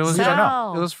 But it was We don't know.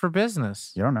 Sal. it was for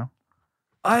business. you don't know.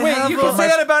 Wait, you can say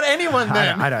that about anyone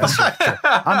then. I know. Sure.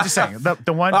 I'm just saying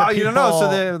the one. Oh, the you don't know. So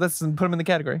people- let's put him in the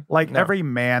category. like No. every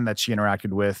man that she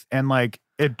interacted with, and like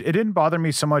it didn't bother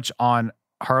me so much on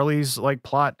Harley's like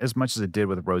plot as much as it did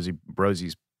with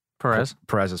Rosie's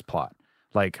Perez's plot.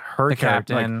 Like her The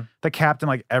character, like, captain. the captain,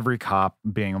 like every cop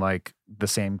being like the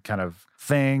same kind of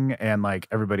thing, and like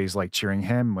everybody's like cheering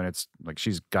him when it's like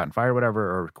she's gotten fired,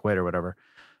 whatever, or quit or whatever.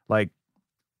 Like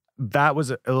that was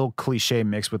a little cliche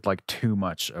mixed with like too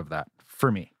much of that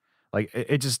for me. Like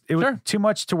it was Sure. too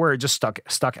much to where it just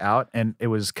stuck out, and it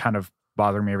was kind of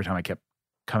bothering me every time I kept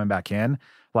coming back in.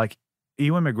 Like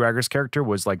Ewan McGregor's character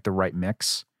was like the right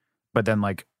mix, but then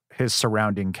like his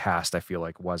surrounding cast, I feel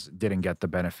like didn't get the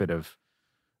benefit of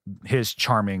his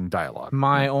charming dialogue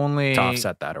My only to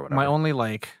offset that or whatever. my only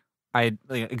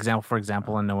example, for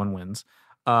example, and no one wins,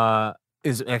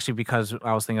 is actually because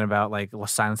I was thinking about like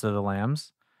Silence of the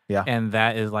Lambs. Yeah. And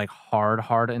that is like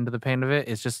hard into the pain of it.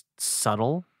 It's just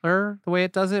subtler the way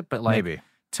it does it. But like maybe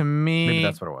to me, Maybe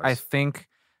that's what it was. I think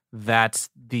that's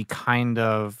the kind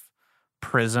of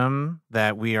prism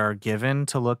that we are given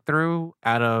to look through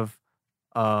out of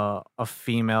a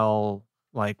female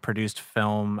like produced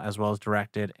film as well as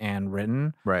directed and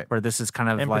written, right. where this is kind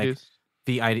of And like produced.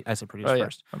 the idea. I said produced Oh, yeah.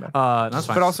 first. My bad. That's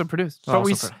fine. But also produced. But But also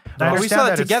we, pro- I but we understand saw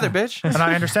that it it's- together, bitch. And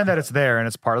I understand that it's there and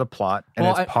it's part of the plot and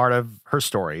Well, it's part of her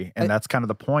story, and I- that's kind of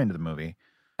the point of the movie.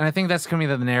 And I think that's gonna be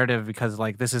the narrative because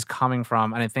like this is coming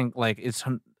from, and I think like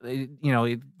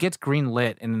it gets green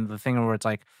lit, and the thing where it's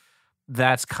like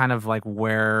that's kind of like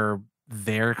where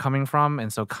they're coming from,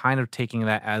 and so kind of taking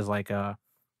that as like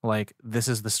this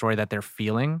is the story that they're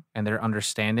feeling and they're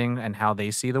understanding and how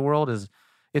they see the world is.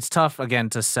 It's tough again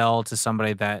to sell to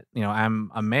somebody that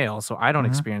I'm a male, so I don't Mhm.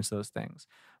 experience those things,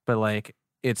 but like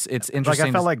it's Like interesting.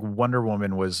 I felt like Wonder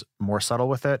Woman was more subtle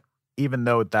with it, even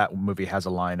though that movie has a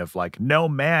line of like no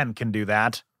man can do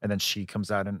that, and then she comes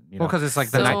out and well because it's like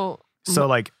so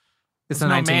like it's the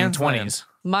no man's 1920s.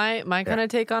 my kind of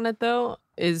take on it though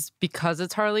is because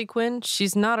it's Harley Quinn,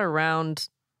 she's not around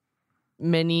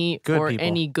many Good or people.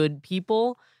 any good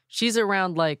people. She's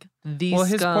around like these. Well,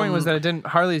 his point was scum- that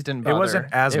Harley's didn't bother. it wasn't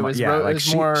as it much. was, Yeah, it like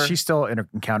was more she still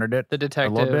encountered it the a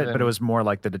detective. little bit, but and- it was more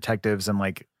like the detectives and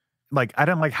like I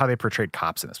didn't like how they portrayed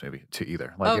cops in this movie too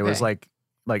either. Like it was Okay.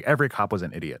 like every cop was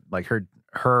an idiot. Like her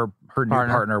new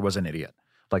partner was an idiot.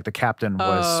 Like the captain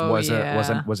was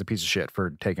yeah. a piece of shit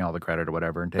for taking all the credit or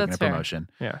whatever and taking That's a fair. promotion.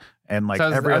 Yeah. And like So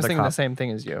I every was other thinking the cop. same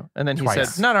thing as you. And then he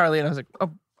Twice. said, not Harley. And I was like,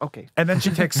 oh, okay. And then she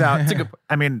takes out. It's a good point.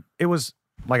 I mean, it was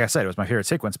like I said, it was my favorite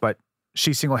sequence, but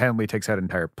she single-handedly takes out an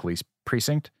entire police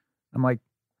precinct. I'm like,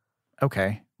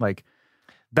 okay, like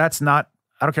that's not.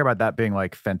 I don't care about that being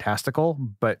like fantastical,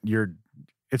 but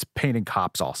it's painting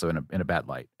cops also in a bad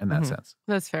light in that Mhm. sense.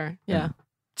 That's fair. Yeah.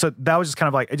 So that was just kind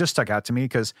of like it just stuck out to me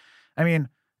because, I mean,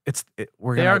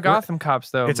 They are Gotham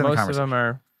cops, though. it's in the Most of them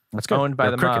are That's good. owned by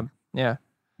They're the crooked. mob. Yeah.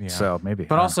 Yeah. So maybe.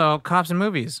 But also, cops in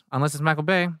movies, unless it's Michael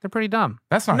Bay, they're pretty dumb.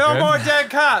 that's not No good. more dead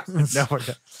cops. no,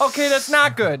 Okay, that's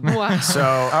not good. Wow. so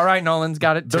All right, Nolan's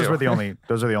got it too. those were the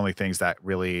only things that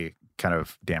really kind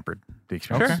of dampened the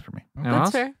experience Okay. for me. Anyone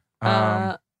That's else?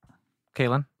 fair.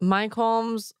 Caitlin? My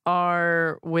qualms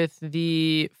are with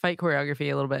the fight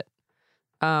choreography a little bit.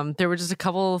 There were just a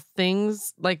couple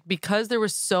things, like because there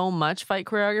was so much fight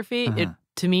choreography, it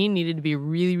to me needed to be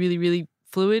really, really, really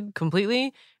fluid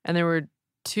completely. And there were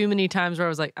too many times where I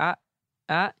was like,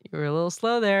 you were a little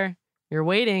slow there. You're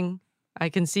waiting. I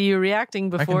can see you reacting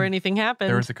before anything happened.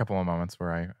 There was a couple of moments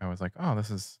where I was like, oh, this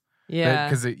is yeah.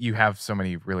 because you have so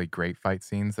many really great fight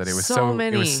scenes that it was So it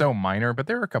many. was so minor, but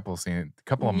there were a couple of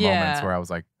moments Yeah. where I was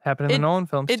like, Happened in the Nolan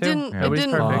films, It too. didn't. Yeah. It Nobody's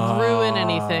didn't perfect. ruin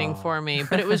anything for me,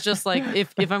 but it was just like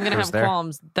if I'm gonna It was have there.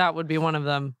 qualms, that would be one of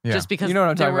them. Yeah. Just because You know what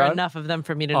I'm there talking were about? enough of them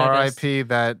for me to notice. R.I.P.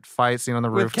 that fight scene on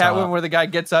the With rooftop. Catwoman, where the guy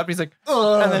gets up, he's like,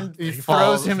 and then He throws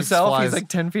falls, he himself. He's flies. like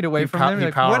 10 feet away He from pow- him. he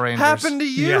Like, Power what Rangers. happened to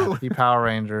you? He Power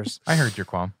Rangers. I heard your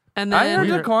qualm. And I then heard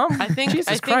your qualm. I think- Jesus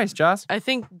I think- Christ, Joss. I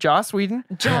think Joss Whedon.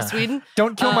 Joss Whedon.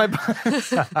 Don't kill my. and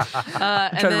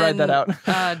Try to write that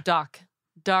out.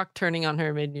 Doc turning on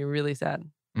her made me really sad.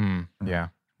 Yeah.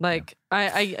 Like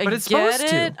I But it's get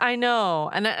supposed to. it. I know,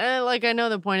 and I know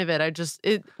the point of it.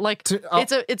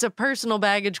 To- it's a personal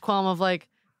baggage qualm of like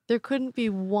there couldn't be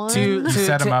one. You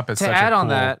set him up as to such add a on cool,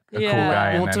 that, a cool Yeah.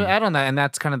 guy. Well, and to then, add on that, and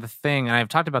that's kind of the thing, and I've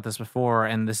talked about this before,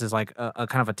 and this is like a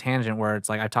kind of a tangent where it's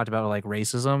like I've talked about like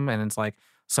racism, and it's like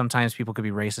sometimes people could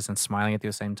be racist and smiling at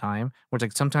the same time, where it's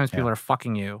like sometimes people are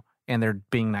fucking you and they're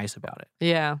being nice about it.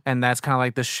 Yeah, And that's kind of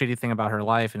like the shitty thing about her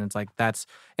life. And it's like,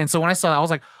 and so when I saw that, I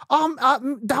was like,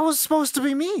 that was supposed to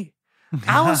be me.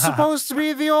 I was supposed to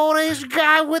be the old Asian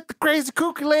guy with the crazy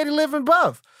kooky lady living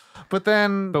above. But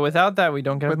then, But without that, we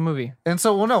don't get a movie. and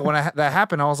so, well, no, when that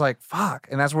happened, I was like, fuck.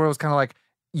 And that's where it was kind of like,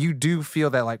 you do feel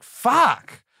that, like,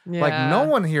 fuck. yeah. Like, no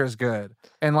one here is good.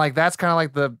 And, like, that's kind of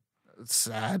like the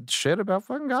sad shit about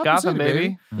fucking Gotham, Gotham, City,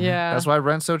 baby. Yeah, That's why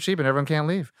rent's so cheap and everyone can't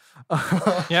leave.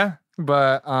 Yeah.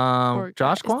 But, Poor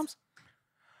Josh guys. Qualms?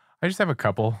 I just have a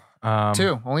couple.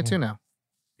 Only two now.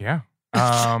 Yeah.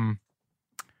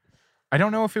 I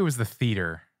don't know if it was the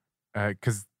theater,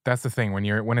 because that's the thing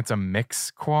when it's a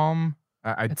mix qualm.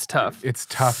 It's tough. It's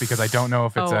tough because I don't know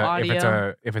if it's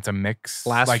audio. if it's a mix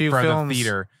Last like few for films- the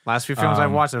theater. Last few films I've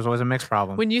Um, watched, there's always a mix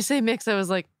problem. when you say mix, I was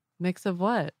like, mix of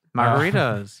what?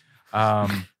 Margaritas.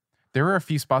 There were a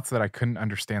few spots that I couldn't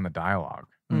understand the dialogue.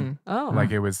 Mm. Oh,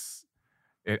 Like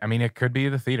it could be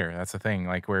the theater. That's the thing.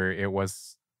 Like where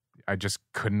I just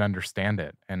couldn't understand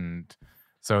it, and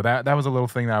so that was a little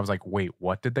thing that I was like, wait,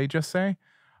 what did they just say?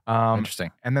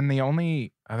 Interesting. And then the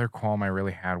only other qualm I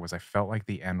really had was I felt like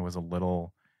the end was a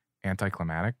little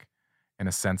anticlimactic in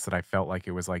a sense that I felt like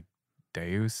it was like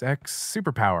Deus Ex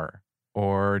superpower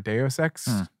or Deus Ex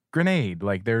grenade.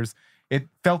 Like it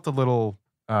felt a little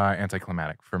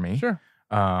anticlimactic for me. Sure.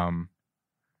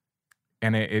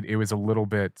 And it was a little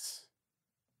bit.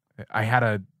 I had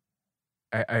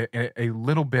a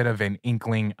little bit of an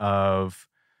inkling of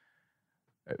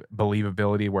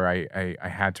believability where I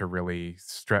had to really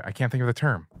stretch. I can't think of the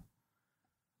term.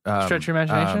 Stretch your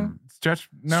imagination? Stretch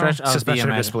no Stretch of suspension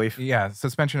the of disbelief. yeah,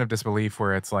 suspension of disbelief,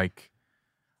 where it's like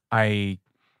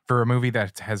for a movie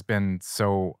that has been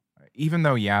so, even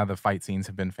though the fight scenes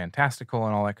have been fantastical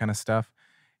and all that kind of stuff,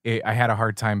 I had a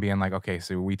hard time being like, okay,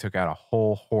 so we took out a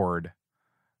whole horde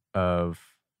of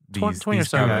these 20 or these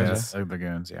so guys, goons, The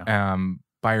goons, yeah.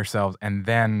 by ourselves, and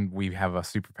then we have a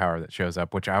superpower that shows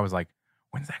up, which I was like,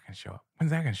 when's that gonna show up?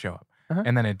 When's that gonna show up? Uh-huh.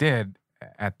 And then it did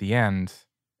at the end,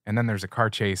 and then there's a car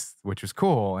chase, which was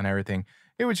cool and everything.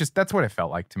 It was just, that's what it felt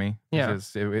like to me. Yeah.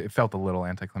 It felt a little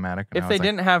anticlimactic. and If I they was like,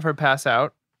 didn't have her pass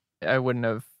out, I would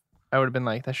have been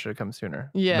like, that should have come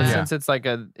sooner. Yeah. But Yeah. since it's like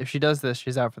if she does this,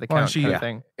 she's out for the Well, count she- kind yeah. of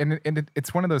thing. and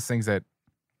it's one of those things that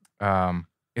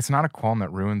it's not a qualm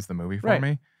that ruins the movie for Right.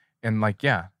 me. And like,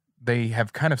 they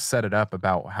have kind of set it up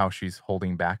about how she's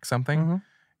holding back something. Mhm.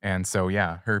 And so,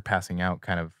 her passing out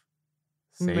kind of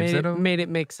saves it. made it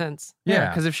make sense. Yeah,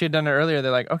 because if she had done it earlier,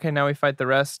 they're like, okay, now we fight the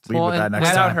rest. Lead with that and next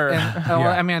without time. her. well,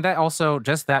 I mean, that also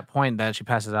just that point that she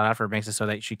passes out after makes it so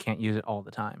that she can't use it all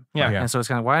the time. Yeah. Yeah. And so it's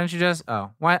kind of, why didn't you just?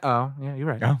 Why? Oh, yeah, you're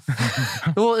right. Oh.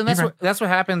 Well, and that's what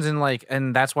happens in like,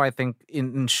 and that's why I think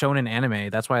in shonen anime,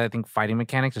 that's why I think fighting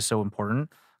mechanics is so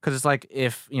important. Because it's like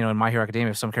if in My Hero Academia,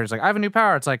 if some character's like, I have a new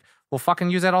power, it's like, well, fucking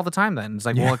use that all the time. Then it's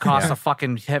like, well, it costs a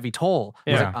fucking heavy toll.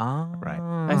 It's Yeah. like, oh, Right.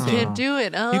 I You see. can't do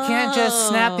it. You can't just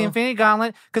snap the Oh. Infinity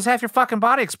Gauntlet because half your fucking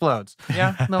body explodes.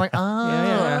 Yeah. And they're like,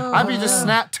 yeah. I'd be just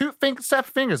snap snap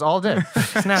fingers all day.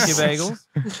 Snap your bagels.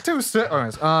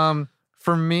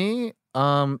 For me,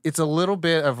 it's a little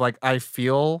bit of like I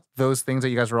feel those things that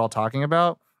you guys were all talking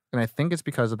about, and I think it's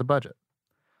because of the budget.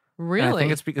 Really? And I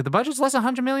think it's because the budget's less than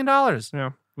 $100 million.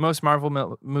 Yeah. Most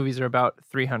Marvel movies are about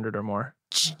 $300 or more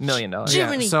 $1 million. Jim-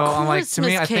 Jiminy So I'm like, to me,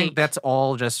 Christmas I think cake. that's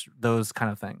all just those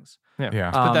kind of things. Yeah.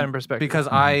 Put that in perspective. Because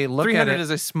I look at 300 it. is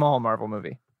a small Marvel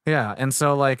movie. Yeah. And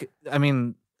so, like, I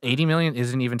mean, 80 million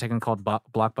isn't even technically called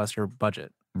blockbuster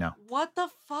budget. What the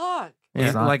fuck? Yeah.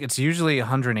 It's not. Like, it's usually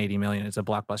 180 million is a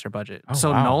blockbuster budget. Oh,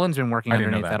 so wow. Nolan's been working I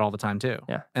didn't know underneath that. that all the time, too.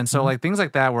 Yeah. And so, Mhm. like, things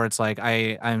like that where it's like,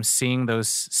 I'm seeing those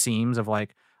seams of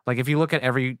like if you look at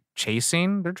every chase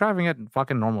scene, they're driving at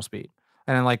fucking normal speed.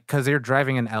 And then, like, because they're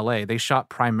driving in LA, they shot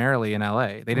primarily in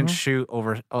LA. They didn't shoot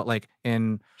over, like,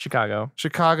 in Chicago.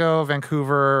 Chicago,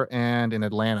 Vancouver, and in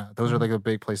Atlanta. Those are like the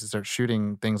big places that are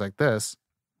shooting things like this.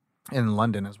 In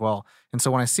London as well. And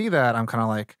so when I see that, I'm kind of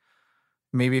like,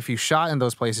 maybe if you shot in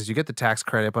those places, you get the tax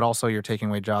credit, but also you're taking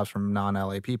away jobs from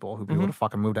non-LA people who'd be able to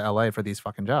fucking move to LA for these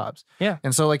fucking jobs. Yeah.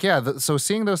 And so like, yeah, so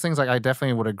seeing those things, like I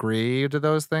definitely would agree to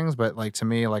those things, but like to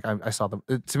me, like I saw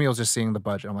to me, it was just seeing the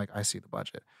budget. I'm like, I see the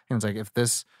budget. And it's like, if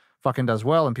this fucking does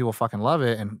well and people fucking love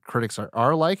it and critics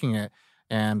are liking it,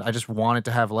 and I just want it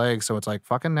to have legs. So it's like,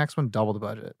 fucking next one, double the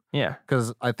budget. Yeah.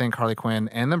 Because I think Harley Quinn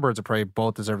and the Birds of Prey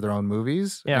both deserve their own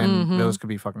movies. Yeah. And Mhm. those could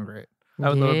be fucking great. I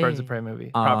would love a Birds Yay. of Prey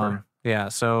movie. Proper. Yeah.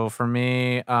 So for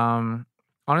me,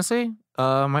 honestly,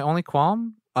 my only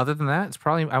qualm, other than that, it's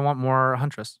probably I want more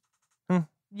Huntress.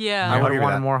 Yeah. I I'll would give you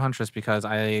want that. more Huntress because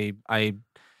I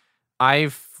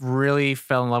really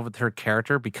fell in love with her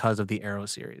character because of the Arrow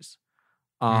series.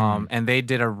 And they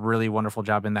did a really wonderful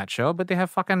job in that show, but they have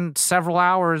fucking several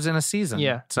hours in a season.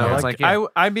 Yeah. So Yeah. it's like, yeah.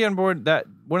 I'd be on board that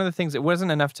one of the things, it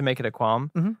wasn't enough to make it a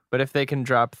qualm, Mhm. but if they can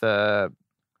drop the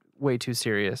way too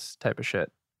serious type of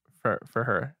shit for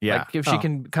her. Yeah. Like if she Oh.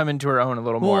 can come into her own a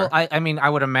little well, more. I mean, I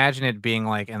would imagine it being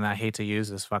like, and I hate to use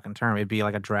this fucking term, it'd be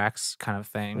like a Drax kind of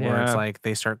thing where it's Yeah. like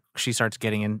she starts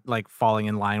getting in, like falling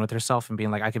in line with herself and being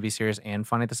like, I could be serious and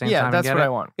funny at the same yeah, time. and that's get what it. I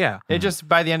want. Yeah. It just,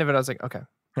 by the end of it, I was like, okay,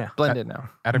 Yeah. blended now.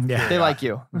 Out of Yeah. They like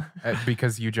you.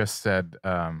 because you just said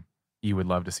you would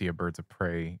love to see a Birds of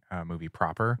Prey movie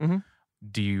proper. Mhm.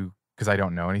 Do you? Because I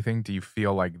don't know anything. Do you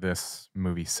feel like this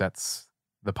movie sets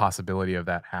the possibility of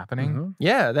that happening? Mhm.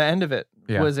 Yeah, the end of it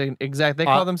Yeah. was exact. They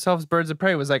call themselves Birds of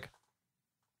Prey. Was like,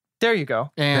 there you go.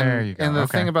 And, There you go. and the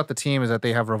Okay. thing about the team is that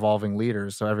they have revolving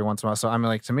leaders. So every once in a while, so I mean,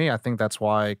 like to me, I think that's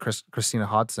why Christina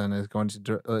Hodson is going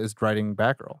to is writing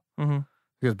Batgirl Mhm.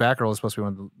 because Batgirl is supposed to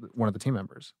be one of the team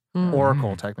members, Mm.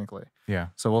 Oracle technically. Yeah.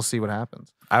 So we'll see what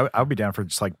happens. I would be down for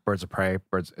just like Birds of Prey.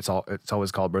 It's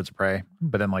always called Birds of Prey,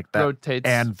 but then like that Rotates.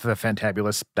 and the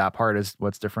Fantabulous, that part is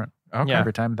what's different Okay. Yeah.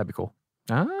 every time. That'd be cool.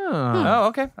 Oh,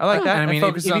 okay. I like that. And I And mean, it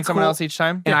focuses it'd be on someone cool- else each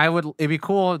time. And it'd be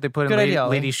cool if they put in Good Lady, idea,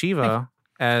 Ollie. Lady Shiva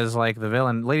as like the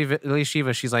villain. Lady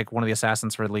Shiva, she's like one of the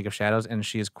assassins for the League of Shadows, and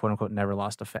she's quote unquote never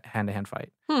lost a hand-to-hand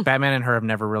fight. Batman and her have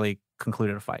never really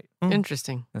concluded a fight,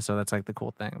 Interesting. and so that's like the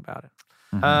cool thing about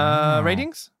it.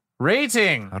 Ratings.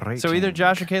 Rating. So either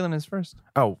Josh or Caitlin is first.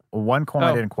 Oh, one qualm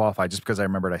I Oh. didn't qualify just because I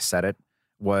remembered I said it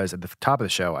was at the top of the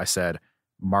show. I said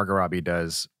Margot Robbie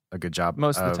does a good job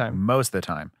Most of the time. Most of the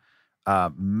time.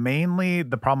 Mainly,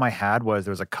 the problem I had was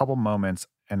there was a couple moments,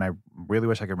 and I really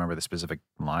wish I could remember the specific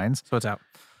lines So it's out.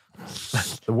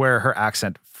 where her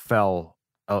accent fell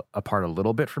apart a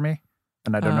little bit for me,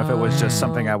 and I don't know if it was just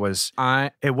something I was.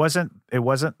 It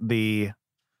wasn't the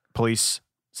police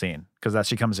scene because that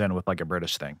she comes in with like a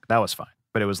British thing. That was fine,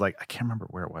 but it was like I can't remember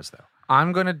where it was though.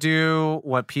 I'm gonna do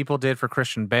what people did for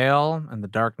Christian Bale in The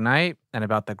Dark Knight, and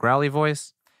about the growly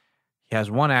voice. He has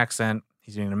one accent.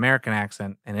 He's doing an American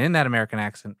accent, and in that American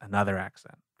accent, another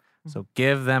accent. So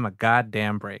give them a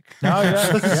goddamn break. Oh yeah,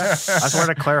 I just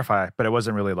wanted to clarify, but it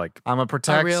wasn't really like I'm gonna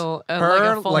protect A real, her like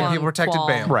a like full-on he protected qualm.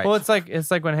 Bale. right. Well, it's like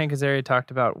when Hank Azaria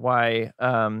talked about why.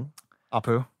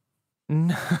 Apu.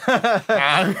 No.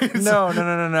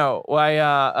 no. Why?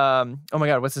 Oh my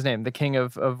God, what's his name? The king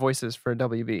of voices for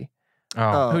WB.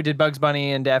 Oh, who did Bugs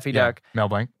Bunny and Daffy yeah. Duck. Mel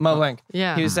Blanc. Mel Blanc.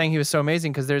 Yeah. He was saying he was so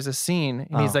amazing because there's a scene,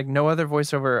 and he's like, no other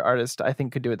voiceover artist I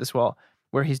think could do it this well,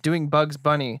 where he's doing Bugs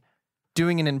Bunny,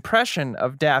 doing an impression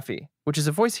of Daffy, which is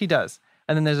a voice he does.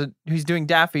 And then he's doing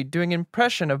Daffy, doing an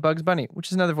impression of Bugs Bunny, which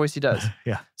is another voice he does.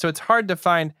 Yeah. So it's hard to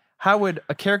find, how would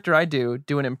a character I do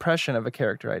an impression of a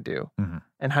character I do?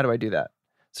 And how do I do that?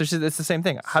 So it's the same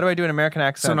thing. How do I do an American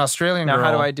accent? So an Australian now, girl.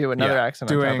 how do I do another accent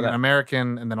on top Doing of an that?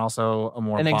 American and then also a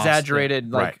more An Boston,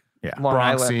 exaggerated, like, Right. Yeah. Long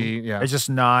Island. Bronxy. Yeah. It's just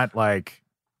not like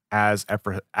as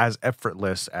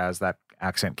effortless as that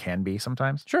accent can be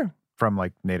sometimes Sure. from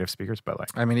like native speakers, but like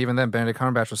I mean, even then, Benedict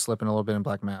Cumberbatch was slipping a little bit in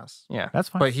Black Mass. Yeah. that's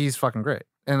fine. But he's fucking great.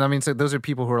 And I mean, so those are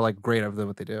people who are like great at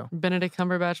what they do. Benedict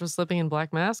Cumberbatch was slipping in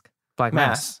Black Mask. Black Mass.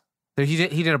 Mass. He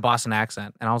did a Boston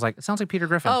accent, and I was like, it sounds like Peter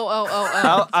Griffin.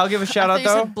 I'll give a shout I out thought you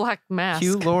said though. Black Mask.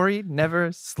 Hugh Laurie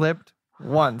never slipped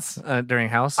once. During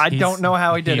House. I don't know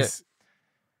how he did it. He's-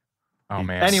 Oh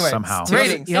man. Anyway, somehow.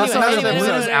 ratings. He also has the Anyway, blues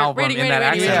anyway, album rating, in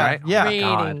that rating, accent, yeah, right? yeah.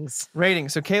 God. Ratings.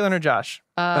 Ratings. So Kaylin or Josh?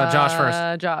 Josh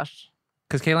first. Josh.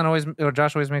 Because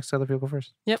Josh always makes other people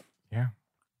first. Yeah.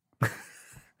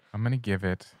 I'm gonna give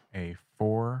it a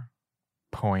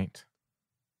 4.5.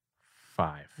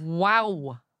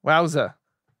 Wow. Wowza.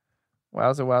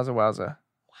 Wowza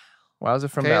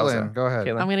from Caitlin, Bowza. go ahead.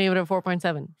 Caitlin. I'm gonna give it a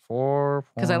 4.7 4.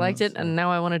 because I liked it, and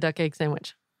now I want a duck egg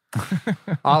sandwich.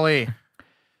 Ollie.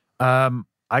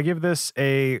 I give this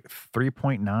a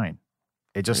 3.9.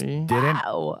 It just Three. didn't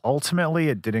Wow. ultimately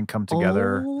it didn't come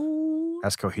together Oh.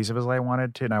 as cohesive as I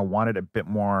wanted to, and I wanted a bit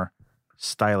more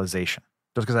stylization.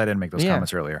 Just because I didn't make those Yeah.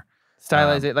 comments earlier.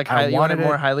 Stylize it. Like I you wanted wanted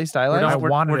more it- highly I stylized?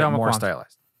 wanted we're it done with more Kwanzaa.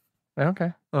 stylized.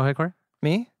 Okay. Oh, hey, Corey.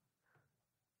 Me?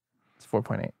 It's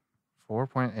 4.8.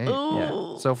 4.8.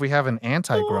 Ooh. So if we have an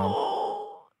anti-grump,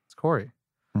 it's Corey.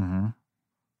 Mm-hmm.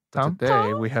 But Tom?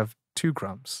 today we have 2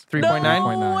 grumps.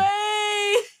 3.9? No way.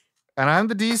 And I'm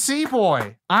the DC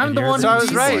boy. I'm And the you're one the So who I was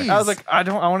DC right. boys. I was like, I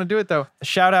want to do it though.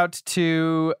 Shout out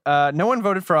to no one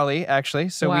voted for Ali actually.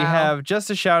 So we Wow. have just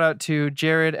a shout out to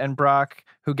Jared and Brock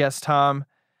who guessed Tom.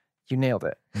 You nailed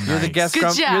it. You're the Nice. guest Good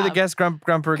grump. You're the job. guest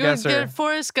grumper guesser. Good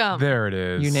Forrest Gump. There it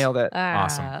is. You nailed it.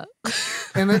 Awesome.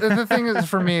 And the thing is,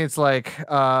 for me, it's like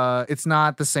it's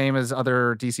not the same as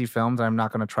other DC films. I'm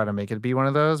not going to try to make it be one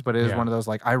of those, but it is Yeah. one of those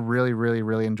like I really, really,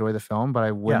 really enjoy the film, but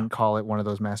I wouldn't call it one of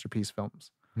those masterpiece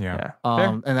films. Yeah. Yeah. Fair.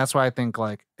 And that's why I think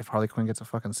like if Harley Quinn gets a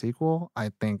fucking sequel,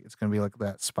 I think it's gonna be like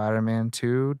that Spider-Man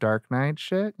 2 Dark Knight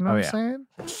shit. You know Oh, what yeah.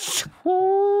 I'm saying?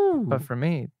 Woo. But for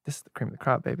me, this is the cream of the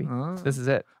crop, baby. Uh, This is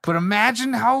it. but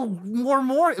imagine how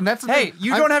more, and that's the Hey, thing.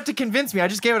 you I'm- don't have to convince me. I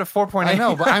just gave it a 4.8. I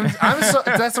know, but I'm so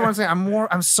that's what I'm saying.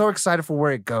 I'm so excited for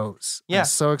where it goes. Yeah. I'm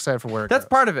so excited for where it That's goes.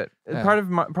 part of it. Yeah. Part of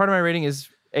my rating is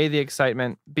A, the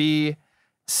excitement, B,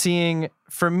 seeing,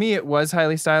 for me it was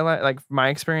highly stylized, like my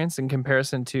experience in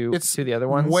comparison to It's the other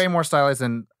ones. way more stylized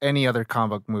than any other comic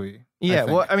book movie. Yeah, I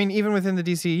well, think. I mean, even within the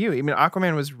DCU, I mean,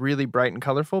 Aquaman was really bright and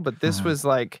colorful, but this was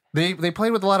like, They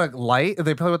played with a lot of light.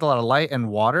 They played with a lot of light and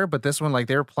water, but this one like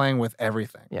they were playing with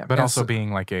everything. yeah, But And also so-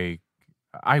 being like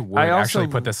I would I actually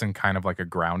also- put this in kind of like a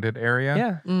grounded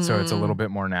area. yeah, So it's a Mm. little bit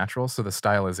more natural. So the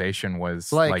stylization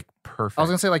was Like, like perfect. I was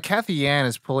gonna say like Kathy Yan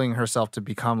is pulling herself to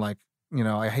become like, you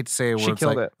know, I hate to say it, She where it's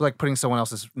killed like, it. like putting someone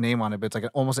else's name on it, but it's like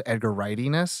almost an Edgar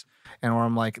Wrightiness, and where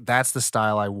I'm like, that's the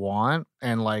style I want,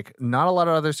 and like not a lot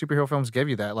of other superhero films give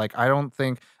you that. Like I don't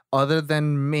think other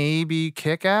than maybe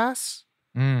Kick-Ass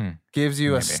gives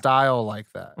you a Maybe. style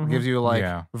like that. Mhm. Gives you like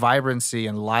Yeah. vibrancy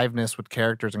and liveness with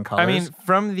characters and colors. I mean,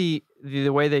 from the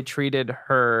way they treated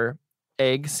her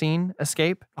egg scene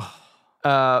escape,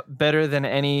 better than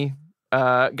any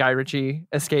Guy Ritchie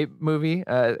escape movie.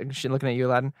 Looking at you,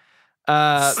 Aladdin.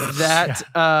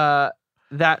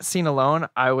 That scene alone,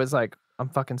 I was like, I'm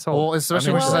fucking sold. well,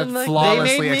 especially when Well, she and, said like, They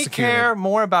flawlessly made me executed. care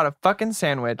more about a fucking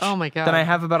sandwich Oh my god. than I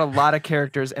have about a lot of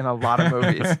characters in a lot of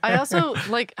movies. I also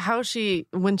like how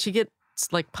when she gets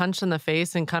like punched in the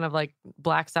face and kind of like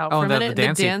blacks out Oh, for a the minute.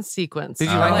 dance The se- dance sequence. Did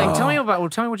you Oh. like Like, that? Tell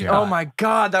me what you Yeah. thought. Oh my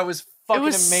god, that was it fucking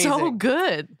was amazing. so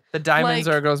good. The diamonds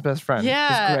Like, are a girl's best friend. It was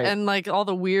Yeah, great. and like all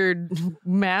the weird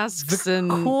masks The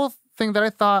and cool thing that I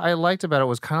thought I liked about it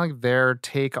was kind of like their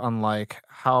take on like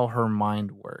how her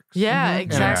mind works. yeah, Mhm. And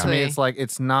to exactly. me, it's like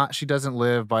it's not. She doesn't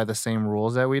live by the same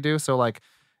rules that we do. So like,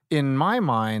 in my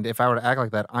mind, if I were to act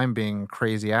like that, I'm being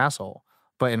crazy asshole.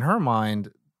 But in her mind,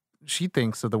 she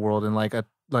thinks of the world in like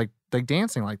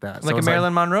dancing like that. like So a it's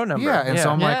Marilyn Monroe number. Yeah, and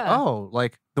so I'm like, Yeah. oh,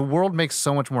 like the world makes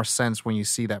so much more sense when you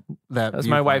see that. that was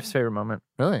my viewpoint. wife's favorite moment.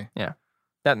 Really. That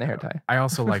and the hair tie. I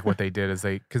also like what they did is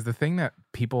because the thing that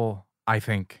people I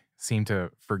think seem to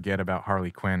forget about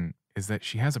Harley Quinn is that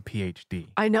she has a PhD.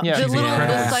 I know Yeah. the She's little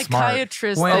incredibly the smart.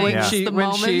 psychiatrist When- thing. when just she- the when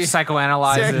moment. she-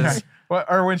 Psychoanalyzes.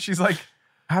 Or when she's like,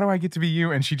 how do I get to be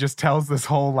you? And she just tells this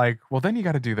whole like, well, then you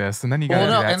got to do this, and then you got to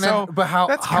do that. and then, So but how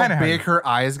that's kinda how big you- her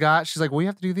eyes got? She's like, well, you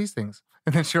have to do these things,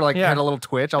 and then she like Yeah. had a little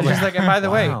twitch. I was She's like, like, and by the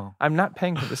way, wow. I'm not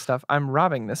paying for this stuff. I'm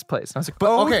robbing this place. And I was like, But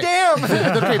oh, okay, damn.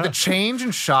 okay, the change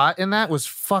in shot in that was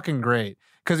fucking great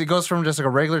because it goes from just like a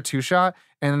regular 2-shot,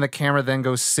 and then the camera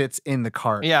then sits in the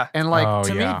cart. Yeah. and like Oh,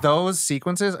 to yeah. me, those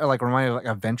sequences are like remind me of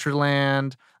like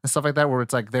Adventureland and stuff like that, where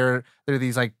it's like they're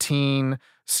these like teen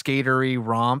skatery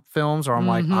romp films. Where I'm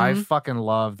like, I fucking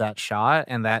love that shot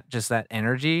And that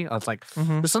energy. It's like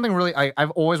Mhm. There's something really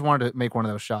I've always wanted to make one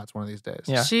of those shots one of these days.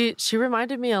 Yeah. She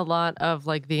reminded me a lot of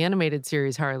like the animated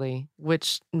series Harley,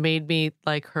 which made me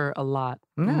like her a lot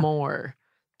Yeah. more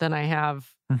than I have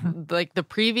like the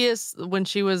previous when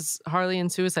she was Harley in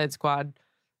Suicide Squad.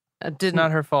 It's Didn't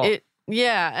not her fault.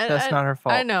 Yeah, That's not her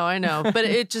fault. I know, but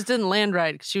it just didn't land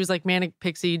right. 'Cause she was like manic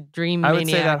pixie dream I would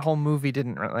maniac. say that whole movie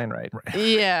didn't land right.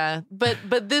 Yeah, but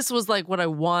this was like what I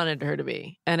wanted her to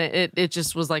be, and it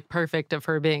just was like perfect of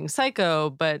her being psycho,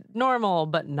 but normal,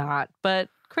 but not, but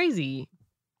crazy.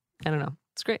 I don't know.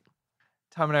 It's great.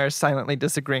 Tom and I are silently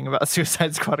disagreeing about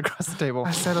Suicide Squad across the table.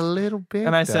 I said a little bit,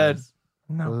 And I said, does.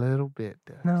 a no, little bit.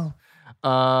 Does. no.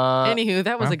 Anywho,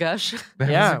 that was well, a gush.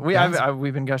 Yeah,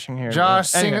 we've been gushing here.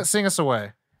 Josh, Anyway. sing us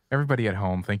away. Everybody at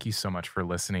home, thank you so much for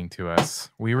listening to us.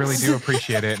 We really do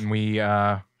appreciate it, and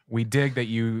we dig that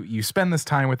you spend this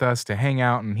time with us to hang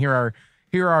out and hear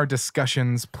our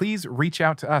discussions. Please reach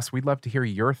out to us. We'd love to hear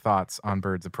your thoughts on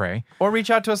Birds of Prey. Or reach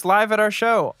out to us live at our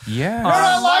show. Yeah.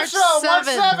 March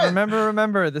 7th.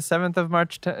 Remember, the 7th of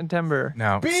March, September.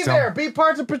 No. Be still- there, be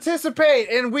part to participate,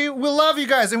 and we love you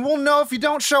guys, and we'll know if you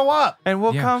don't show up. And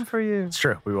we'll Yeah. come for you. It's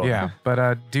true. We will. Yeah,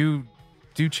 but do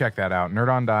check that out.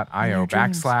 Nerdon.io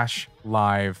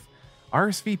 /live.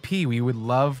 RSVP. We would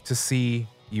love to see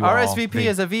you all. RSVP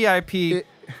is a VIP.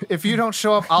 If you don't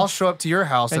show up, I'll show up to your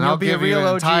house, And and you'll I'll be a give you real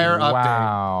an OG. entire update.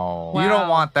 Wow. You don't Wow.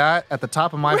 want that at the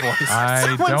top of my voice. I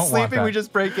Someone's don't want sleeping, that. we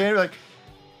just break in. We're like,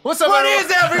 What's up, what everyone?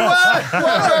 is everyone?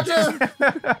 Welcome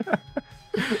to-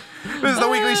 This is the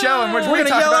weekly show in which We're we going to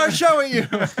talk yell about our show at you.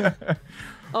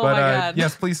 Oh but my god.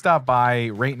 yes, please stop by,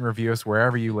 rate and review us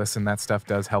wherever you listen. That stuff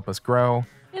does help us grow.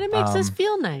 And it makes us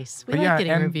feel nice. We But like yeah,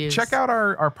 getting and reviews. check out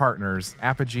our partners,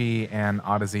 Apogee and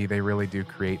Odyssey. They really do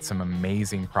create some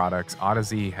amazing products.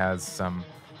 Odyssey has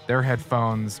their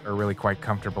headphones are really quite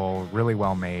comfortable, really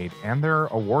well made, and they're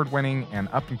award winning and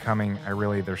up and coming.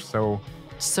 They're so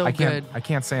so I good.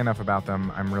 can't say enough about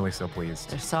them. I'm really so pleased.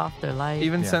 They're soft. They're light.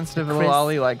 Even Yeah. sensitive Chris- little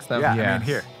Ollie likes them. Yeah, I Yes. mean,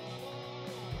 here.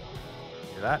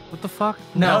 Hear that? What the fuck?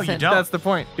 No, you don't. That's the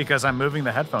point. Because I'm moving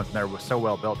the headphones and they're so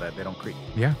well built that they don't creak.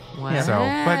 Yeah. Wow. So,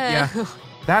 but yeah,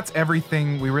 that's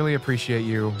everything. We really appreciate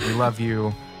you. We love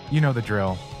you. You know the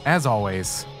drill. As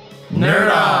always,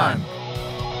 Nerd on.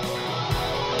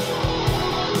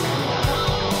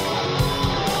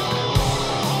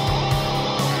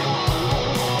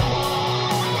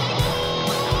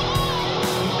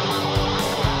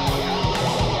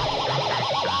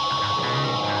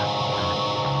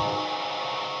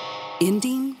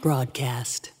 Ending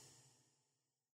broadcast.